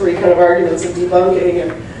these 3 kind of arguments and debunking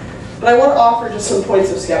them, but I want to offer just some points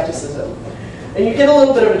of skepticism. And you get a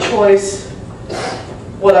little bit of a choice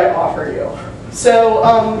what I offer you. So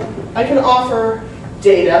I can offer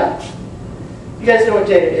data. You guys know what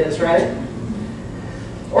data is, right?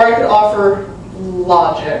 Or I could offer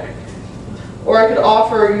logic. Or I could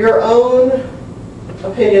offer your own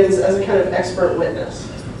opinions as a kind of expert witness.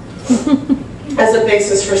 As a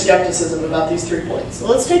basis for skepticism about these 3 points. So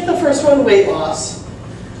let's take the first one, weight loss.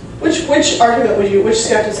 Which argument would you, which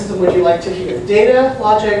skepticism would you like to hear? Data,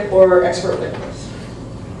 logic, or expert witness?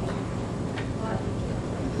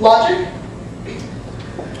 Logic?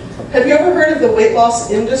 Have you ever heard of the weight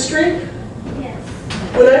loss industry? Yes.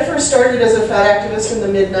 When I first started as a fat activist in the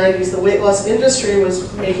mid-90s, the weight loss industry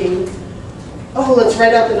was making, oh, let's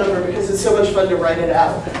write out the number because it's so much fun to write it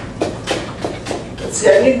out. See,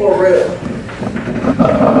 I need more room.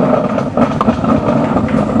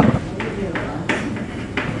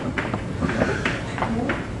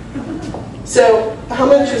 So, how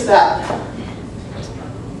much is that?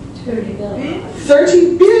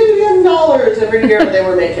 $30 billion every year they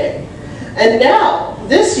were making. And now,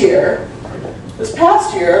 this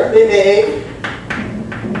past year, they made,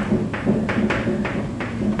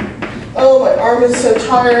 oh, my arm is so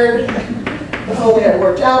tired. If only I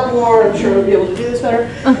worked out more, I'm sure I'd be able to do this better.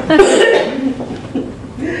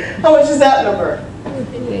 How much is that number?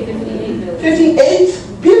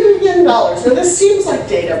 $58 billion. Now this seems like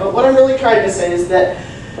data, but what I'm really trying to say is that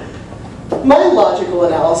my logical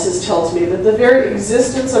analysis tells me that the very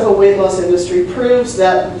existence of a weight loss industry proves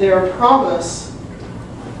that their promise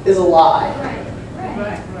is a lie.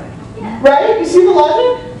 Right? You see the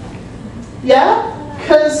logic? Yeah?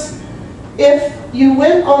 Because if you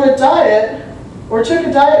went on a diet, or took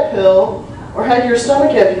a diet pill, or had your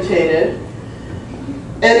stomach amputated,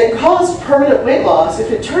 and it caused permanent weight loss,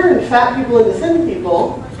 if it turned fat people into thin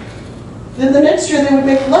people, then the next year they would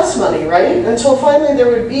make less money, right? Until finally there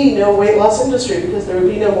would be no weight loss industry because there would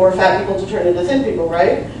be no more fat people to turn into thin people,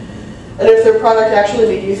 right? And if their product actually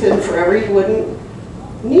made you thin forever, you wouldn't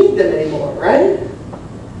need them anymore, right?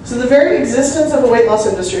 So the very existence of a weight loss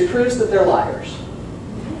industry proves that they're liars.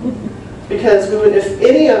 Because we would, if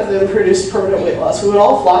any of them produced permanent weight loss, we would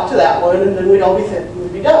all flock to that one, and then we'd all be thin, and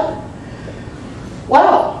we'd be done.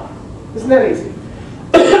 Wow, isn't that easy?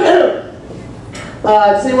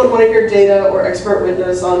 Does anyone want to hear data or expert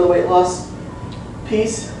witness on the weight loss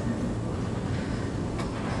piece?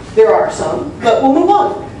 There are some, but we'll move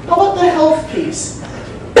on. How about the health piece?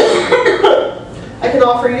 I can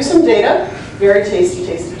offer you some data, very tasty,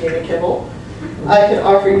 tasty data kibble. I can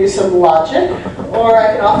offer you some logic, or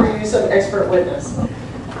I can offer you some expert witness.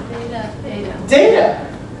 Data.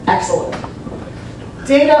 Excellent.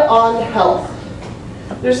 Data on health.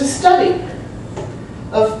 There's a study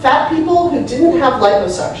of fat people who didn't have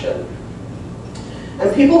liposuction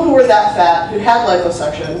and people who were that fat who had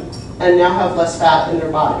liposuction and now have less fat in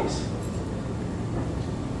their bodies.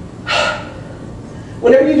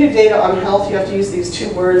 Whenever you do data on health, you have to use these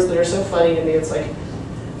two words that are so funny to me. It's like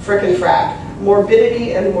frickin' frack.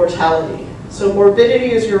 Morbidity and mortality. So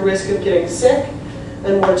morbidity is your risk of getting sick,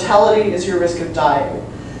 and mortality is your risk of dying.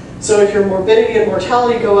 So if your morbidity and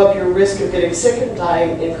mortality go up, your risk of getting sick and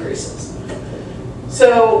dying increases.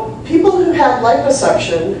 So people who had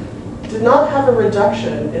liposuction did not have a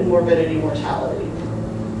reduction in morbidity and mortality.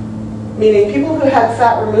 Meaning people who had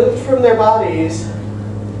fat removed from their bodies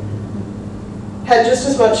had just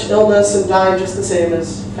as much illness and died just the same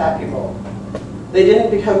as fat people. They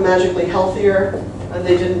didn't become magically healthier, and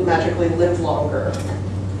they didn't magically live longer.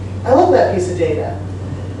 I love that piece of data.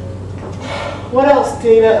 What else?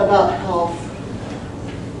 Data about health.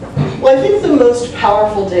 Well, I think the most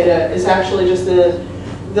powerful data is actually just the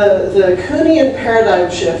Kuhnian paradigm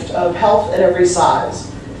shift of health at every size,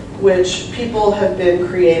 which people have been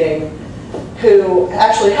creating who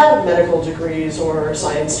actually have medical degrees or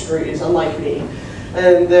science degrees, unlike me.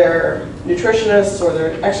 And they're nutritionists, or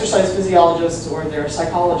they're exercise physiologists, or they're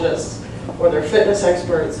psychologists, or they're fitness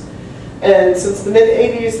experts. And since the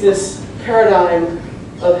mid-'80s, this paradigm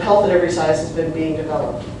of health at every size has been being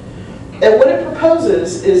developed. And what it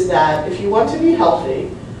proposes is that if you want to be healthy,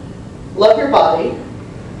 love your body,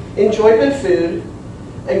 enjoy good food,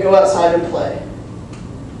 and go outside and play.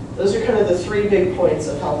 Those are kind of the three big points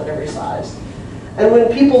of health at every size. And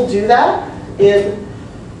when people do that in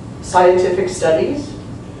scientific studies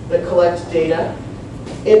that collect data,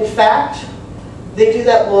 in fact, they do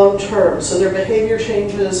that long term. So their behavior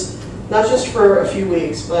changes not just for a few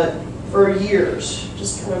weeks, but for years,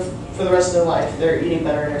 just kind of for the rest of their life. They're eating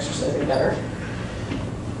better and exercising better.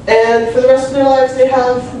 And for the rest of their lives, they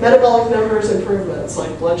have metabolic numbers improvements,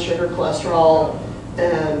 like blood sugar, cholesterol,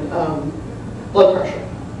 and blood pressure.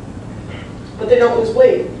 But they don't lose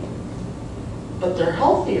weight. But they're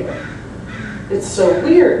healthier. It's so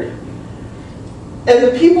weird. And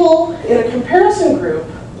the people in a comparison group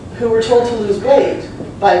who were told to lose weight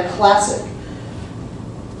by classic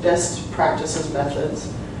best practices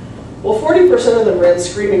methods, well, 40% of them ran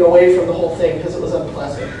screaming away from the whole thing because it was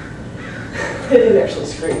unpleasant. They didn't actually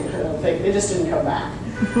scream, I don't think. They just didn't come back.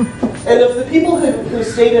 And of the people who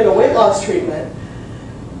stayed in a weight loss treatment,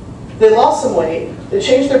 they lost some weight, they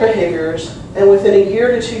changed their behaviors, and within a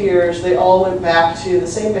year to 2 years, they all went back to the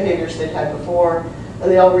same behaviors they'd had before, and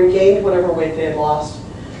they all regained whatever weight they had lost.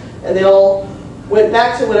 And they all went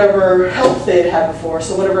back to whatever health they'd had before,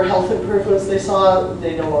 so whatever health improvements they saw,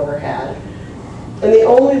 they no longer had. And the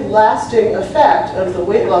only lasting effect of the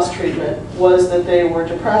weight loss treatment was that they were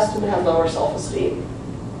depressed and had lower self-esteem.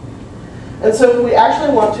 And so if we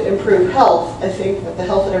actually want to improve health, I think that the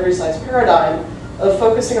health at every size paradigm of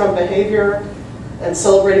focusing on behavior and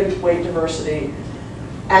celebrating weight diversity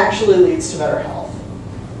actually leads to better health.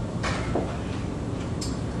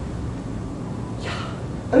 Yeah.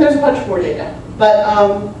 And there's a bunch more data. But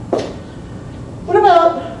what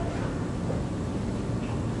about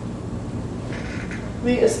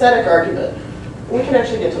the aesthetic argument? We can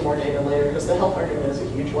actually get to more data later because the health argument is a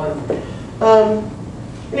huge one.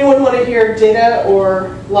 Anyone want to hear data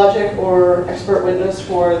or logic or expert witness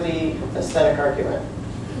for the aesthetic argument?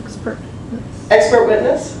 Expert. Expert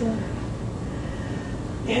witness? Yeah.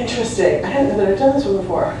 Interesting. I didn't know that I've done this one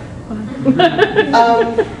before.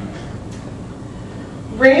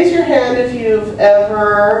 Raise your hand if you've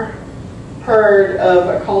ever heard of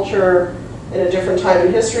a culture in a different time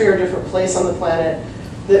in history or a different place on the planet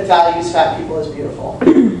that values fat people as beautiful.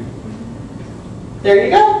 There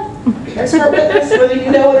you go. Expert witness, whether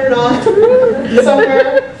you know it or not.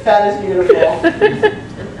 Somewhere, fat is beautiful.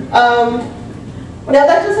 Now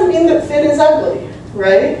that doesn't mean that thin is ugly,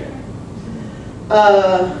 right?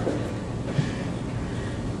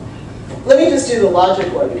 Let me just do the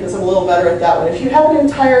logic one because I'm a little better at that one. If you have an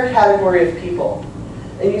entire category of people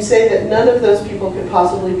and you say that none of those people could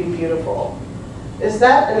possibly be beautiful, is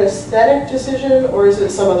that an aesthetic decision or is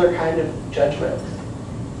it some other kind of judgment?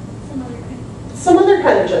 Some other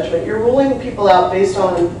kind of judgment. You're ruling people out based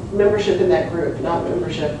on membership in that group, not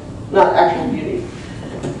actual beauty.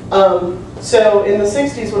 So in the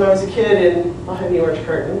 60s when I was a kid in behind the Orange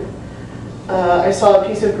Curtain, I saw a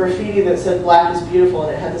piece of graffiti that said black is beautiful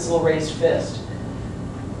and it had this little raised fist.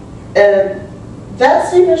 And that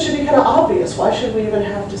statement should be kind of obvious. Why should we even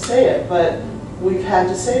have to say it? But we've had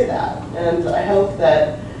to say that. And I hope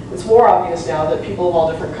that it's more obvious now that people of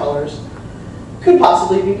all different colors could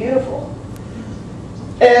possibly be beautiful.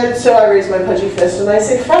 And so I raise my pudgy fist and I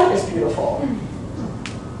say fat is beautiful.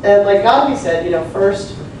 And like Gandhi said, you know,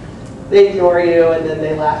 first they ignore you and then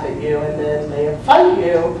they laugh at you and then they fight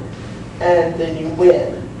you and then you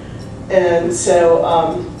win. And so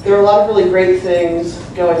there are a lot of really great things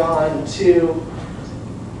going on to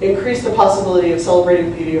increase the possibility of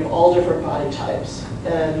celebrating beauty of all different body types.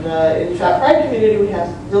 And in Fat Pride community, we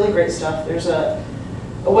have really great stuff. There's a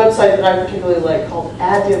website that I particularly like called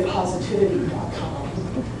adipositivity.com.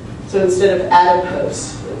 So instead of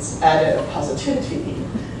adipose, it's adipositivity.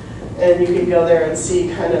 And you can go there and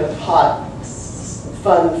see kind of hot,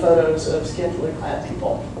 fun photos of scantily clad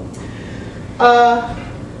people.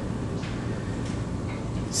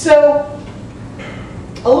 So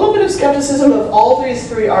a little bit of skepticism of all these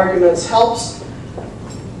three arguments helps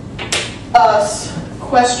us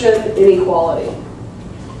question inequality.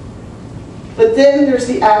 But then there's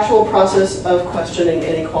the actual process of questioning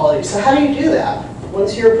inequality. So how do you do that?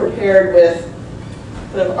 Once you're prepared with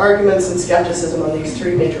kind of arguments and skepticism on these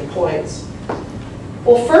three major points.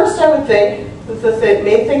 Well, first I would think that the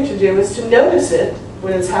main thing to do is to notice it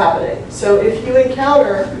when it's happening. So if you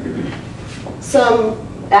encounter some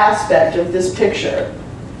aspect of this picture,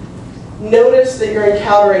 notice that you're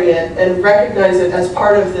encountering it and recognize it as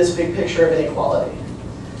part of this big picture of inequality.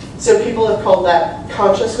 So people have called that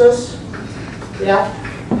consciousness. Yeah?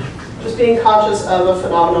 Just being conscious of a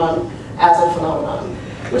phenomenon as a phenomenon,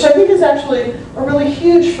 which I think is actually a really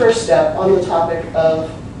huge first step on the topic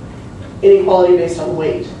of inequality based on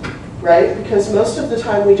weight, right? Because most of the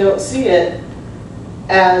time we don't see it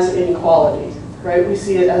as inequality, right? We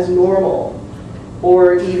see it as normal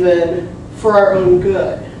or even for our own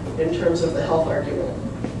good in terms of the health argument.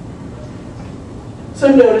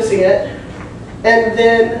 So noticing it and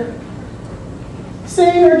then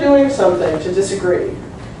saying or doing something to disagree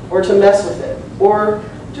or to mess with it or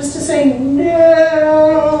just to say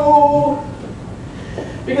no.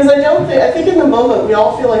 Because I think in the moment we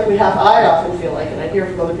all feel like I often feel like, and I hear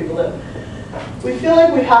from other people that we feel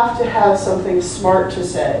like we have to have something smart to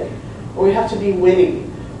say, or we have to be witty,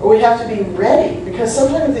 or we have to be ready, because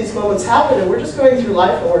sometimes these moments happen and we're just going through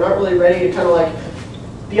life and we're not really ready to kind of like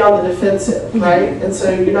be on the defensive, right? And so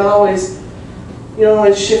you don't always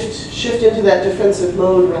shift into that defensive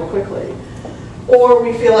mode real quickly. Or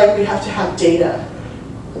we feel like we have to have data,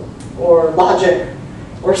 or logic,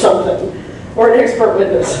 or something, or an expert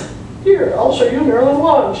witness. Here, I'll show you Marilyn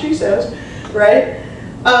Wann, she says, right?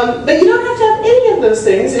 But you don't have to have any of those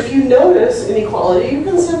things. If you notice inequality, you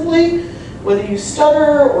can simply, whether you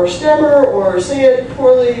stutter or stammer or say it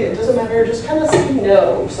poorly, it doesn't matter, just kind of say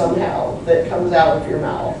no somehow that comes out of your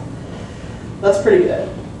mouth. That's pretty good.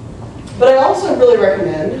 But I also really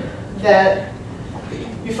recommend that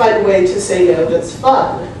you find a way to say no that's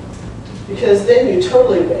fun. Because then you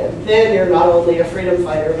totally win. Then you're not only a freedom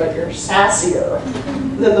fighter, but you're sassier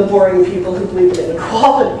than the boring people who believe in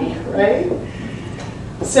inequality, right?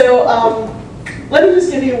 So let me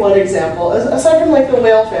just give you one example. Aside from like the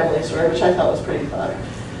whale family story, which I thought was pretty fun.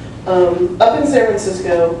 Up in San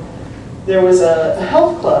Francisco, there was a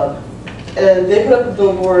health club, and they put up a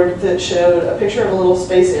billboard that showed a picture of a little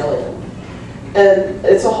space alien. And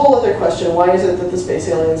it's a whole other question. Why is it that the space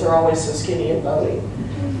aliens are always so skinny and bony?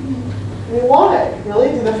 I mean, why?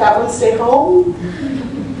 Really? Do the fat ones stay home?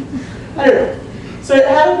 I don't know. So it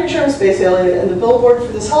had a picture of a space alien, and the billboard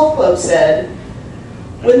for this health club said,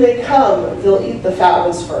 when they come, they'll eat the fat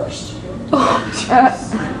ones first.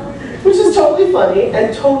 Which is totally funny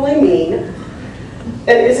and totally mean.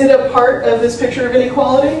 And is it a part of this picture of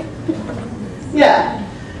inequality? Yeah.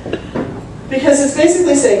 Because it's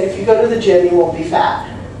basically saying if you go to the gym, you won't be fat.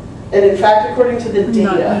 And in fact, according to the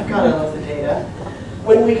data, God, I love the data,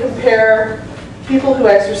 when we compare people who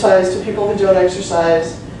exercise to people who don't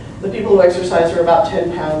exercise, the people who exercise are about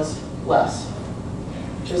 10 pounds less,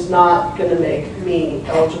 which is not going to make me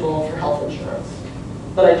eligible for health insurance.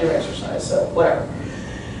 But I do exercise, so whatever.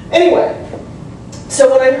 Anyway, so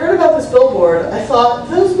when I heard about this billboard, I thought,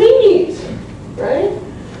 those meanies, right?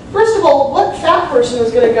 First of all, what fat person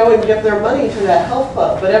is going to go and give their money to that health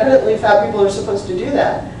club? But evidently fat people are supposed to do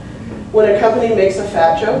that. When a company makes a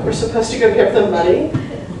fat joke, we're supposed to go give them money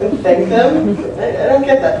and thank them. I don't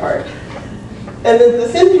get that part. And then the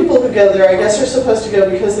thin people who go there, I guess, are supposed to go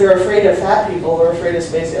because they're afraid of fat people or afraid of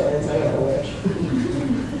space aliens. I don't know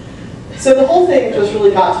which. So the whole thing just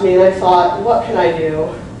really got to me, and I thought, what can I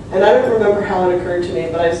do? And I don't remember how it occurred to me,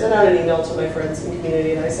 but I sent out an email to my friends in the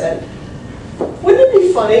community, and I said, wouldn't it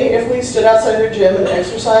be funny if we stood outside their gym and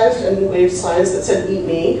exercised and waved signs that said, eat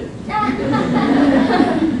me?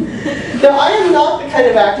 Now, I am not the kind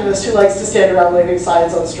of activist who likes to stand around waving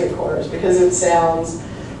signs on street corners because it sounds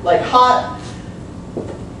like hot,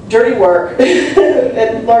 dirty work,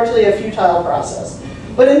 and largely a futile process.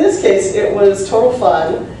 But in this case, it was total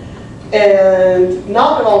fun and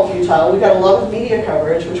not at all futile. We got a lot of media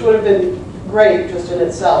coverage, which would have been great just in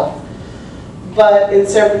itself. But in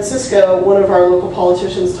San Francisco, one of our local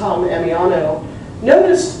politicians, Tom Amiano,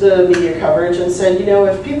 noticed the media coverage and said, you know,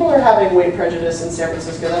 if people are having weight prejudice in San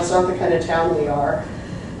Francisco, that's not the kind of town we are.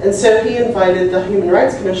 And so he invited the Human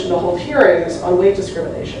Rights Commission to hold hearings on weight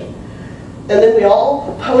discrimination. And then we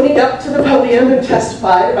all ponied up to the podium and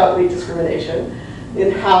testified about weight discrimination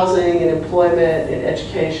in housing, in employment, in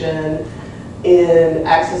education, in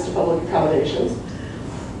access to public accommodations.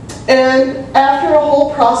 And after a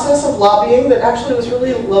whole process of lobbying that actually was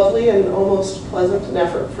really lovely and almost pleasant and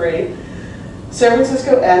effort-free, San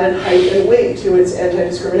Francisco added height and weight to its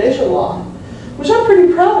anti-discrimination law, which I'm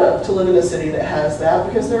pretty proud of to live in a city that has that,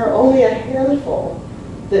 because there are only a handful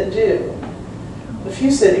that do. A few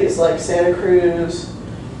cities like Santa Cruz,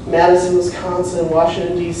 Madison, Wisconsin,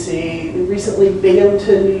 Washington, D.C., recently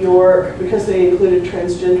Binghamton, New York, because they included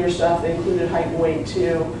transgender stuff, they included height and weight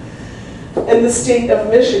too. And the state of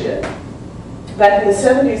Michigan. Back in the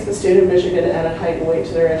 70s, the state of Michigan added height and weight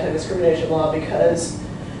to their anti-discrimination law because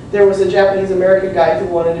there was a Japanese-American guy who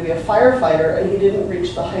wanted to be a firefighter and he didn't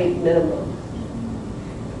reach the height minimum.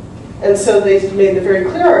 And so they made the very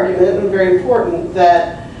clear argument, and very important,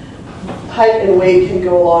 that height and weight can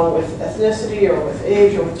go along with ethnicity or with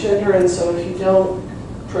age or with gender, and so if you don't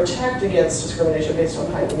protect against discrimination based on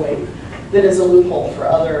height and weight, that is a loophole for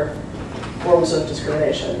other forms of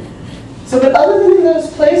discrimination. So, but other than those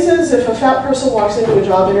places, if a fat person walks into a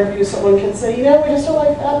job interview, someone can say, you know, we just don't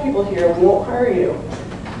like fat people here, we won't hire you.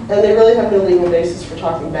 And they really have no legal basis for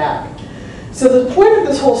talking back. So the point of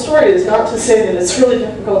this whole story is not to say that it's really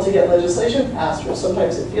difficult to get legislation passed, or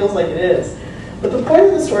sometimes it feels like it is. But the point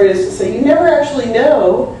of the story is to say you never actually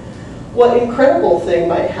know what incredible thing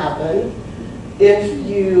might happen if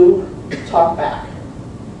you talk back.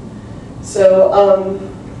 So,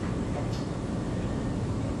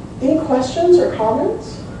 any questions or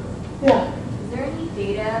comments? Yeah. Is there any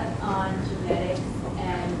data on genetics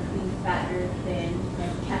and being fat or thin,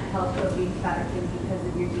 and can't help but being fat or thin because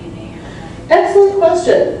of your DNA or genetics? Excellent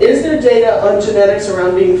question. Is there data on genetics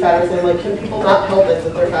around being fat or thin? Like, can people not help it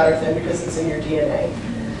that they're fat or thin because it's in your DNA?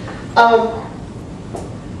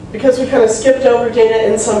 Because we kind of skipped over data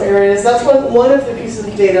in some areas. That's one of the pieces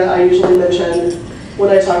of data I usually mention when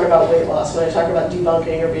I talk about weight loss, when I talk about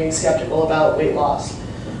debunking or being skeptical about weight loss.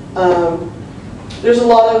 There's a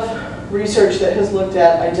lot of research that has looked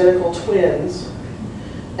at identical twins.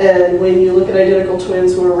 And when you look at identical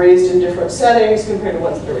twins who are raised in different settings compared to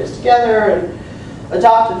ones that are raised together, and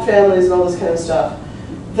adopted families and all this kind of stuff,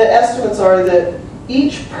 the estimates are that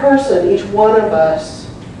each person, each one of us,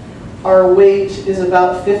 our weight is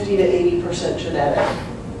about 50 to 80% genetic.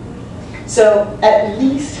 So at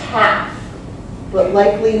least half, but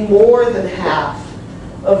likely more than half,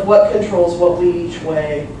 of what controls what we each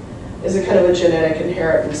weigh is a kind of a genetic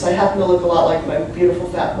inheritance. I happen to look a lot like my beautiful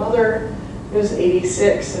fat mother, who's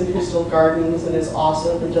 86 and who still gardens and is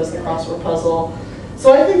awesome and does the crossword puzzle.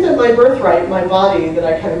 So I think that my birthright, my body that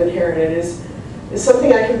I kind of inherited is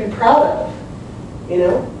something I can be proud of, you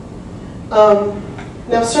know?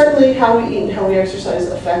 Now certainly how we eat and how we exercise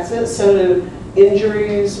affects it. So do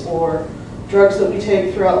injuries or drugs that we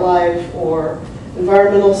take throughout life or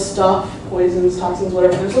environmental stuff, poisons, toxins,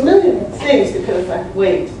 whatever. There's a million things that could affect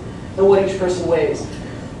weight and what each person weighs.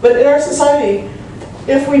 But in our society,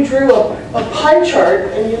 if we drew a pie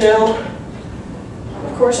chart, and you know,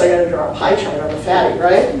 of course I gotta draw a pie chart, I'm a fatty,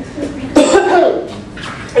 right?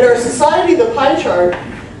 In our society, the pie chart,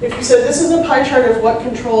 if you said this is a pie chart of what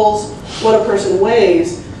controls what a person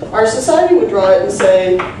weighs, our society would draw it and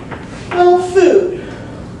say, well, food.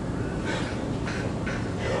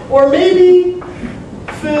 Or maybe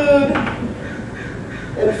food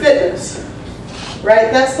and fitness,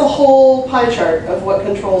 right? That's the whole pie chart of what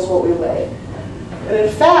controls what we weigh. And in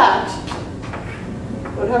fact, I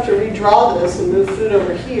would have to redraw this and move food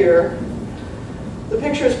over here. The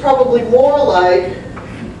picture is probably more like,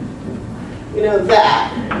 you know,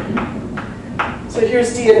 that. So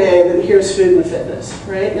here's DNA, then here's food and fitness,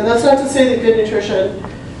 right? Now that's not to say that good nutrition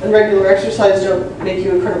and regular exercise don't make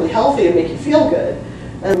you incredibly healthy and make you feel good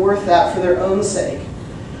and worth that for their own sake.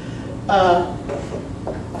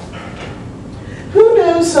 Who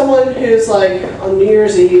knows someone who's like on New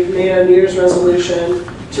Year's Eve made a New Year's resolution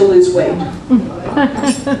to lose weight?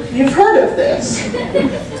 You've heard of this.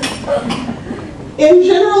 In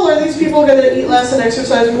general, are these people going to eat less and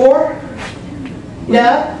exercise more?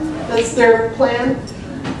 Yeah? That's their plan?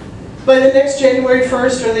 By the next January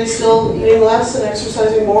 1st, are they still eating less and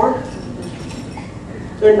exercising more?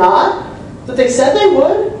 They're not? But they said they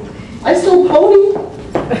would? I still pony.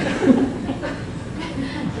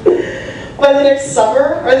 By the next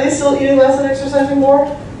summer, are they still eating less and exercising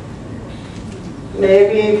more?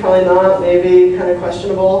 Maybe, probably not, maybe, kind of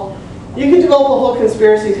questionable. You can develop a whole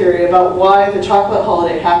conspiracy theory about why the chocolate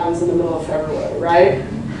holiday happens in the middle of February, right?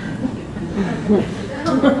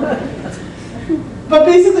 But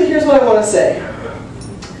basically, here's what I want to say.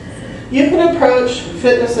 You can approach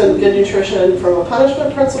fitness and good nutrition from a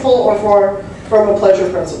punishment principle or from a pleasure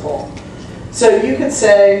principle. So you could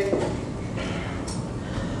say,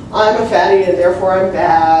 I'm a fatty and therefore I'm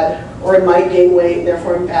bad, or I might gain weight and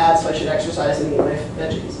therefore I'm bad, so I should exercise and eat my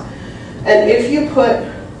veggies. And if you put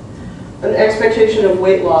an expectation of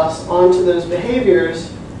weight loss onto those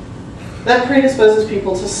behaviors, that predisposes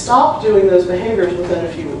people to stop doing those behaviors within a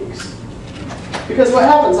few weeks. Because what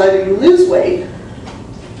happens? Either you lose weight,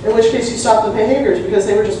 in which case you stop the behaviors because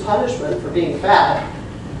they were just punishment for being fat,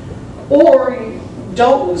 or you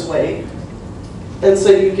don't lose weight, and so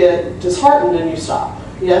you get disheartened and you stop.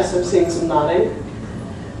 Yes, I'm seeing some nodding.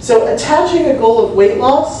 So attaching a goal of weight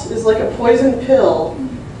loss is like a poison pill,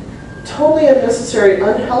 totally unnecessary,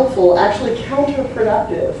 unhelpful, actually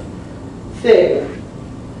counterproductive thing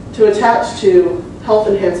to attach to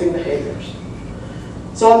health-enhancing behaviors.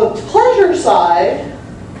 So on the pleasure side,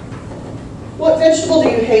 what vegetable do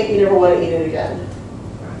you hate you never want to eat it again?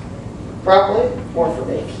 Broccoli? More for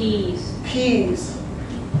me. Peas. Peas.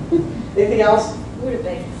 Anything else?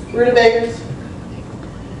 Rutabagas. Rutabagas.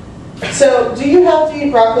 So do you have to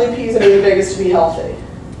eat broccoli, peas, and rutabagas to be healthy?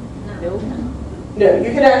 No. No,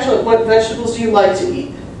 you can actually, what vegetables do you like to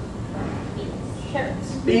eat?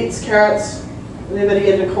 Carrots. Beets, carrots.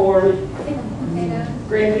 Anybody into corn?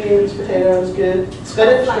 Green beans, potatoes, good.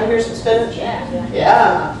 Spinach, can I hear some spinach?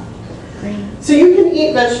 Yeah. So you can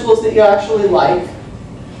eat vegetables that you actually like,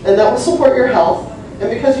 and that will support your health. And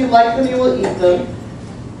because you like them, you will eat them.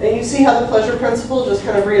 And you see how the pleasure principle just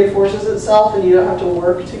kind of reinforces itself, and you don't have to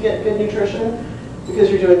work to get good nutrition because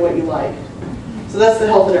you're doing what you like. So that's the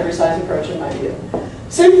health at every size approach in my view.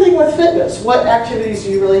 Same thing with fitness. What activities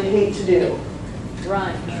do you really hate to do?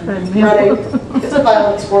 Run. Running. It's a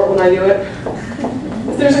violent sport when I do it.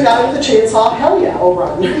 If there's a guy with a chainsaw, hell yeah, I'll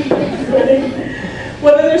run.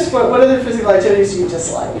 What other physical activities do you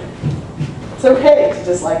dislike? It's okay to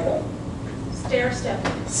dislike them.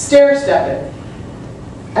 Stair-stepping. Stair-stepping.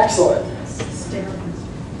 Excellent.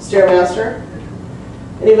 Stairmaster.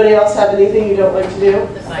 Anybody else have anything you don't like to do?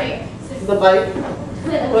 The bike. The bike.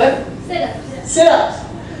 What? Sit-ups. Sit-ups.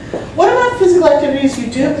 What about physical activities you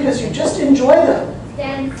do because you just enjoy them?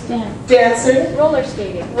 Dancing. Dancing. Roller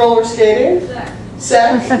skating. Roller skating.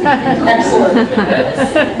 Sex. Excellent.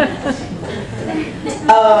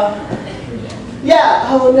 Yeah,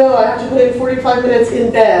 oh no, I have to put in 45 minutes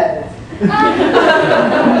in bed.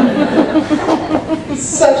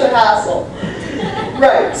 Such a hassle.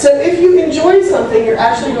 Right, so if you enjoy something, you're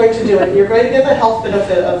actually going to do it. You're going to get the health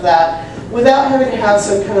benefit of that without having to have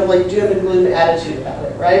some kind of like doom and gloom attitude about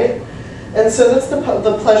it, right? And so that's the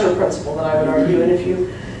pleasure principle that I would argue. And if you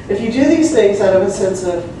do these things out of a sense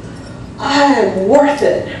of, I am worth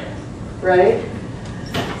it, right?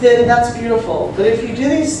 Then that's beautiful. But if you do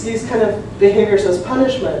these kind of behaviors as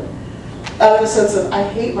punishment, out of a sense of, I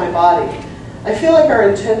hate my body, I feel like our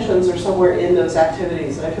intentions are somewhere in those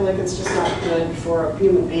activities, and I feel like it's just not good for a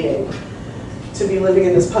human being to be living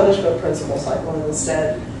in this punishment principle cycle. And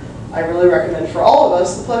instead, I really recommend for all of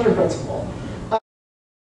us the pleasure principle.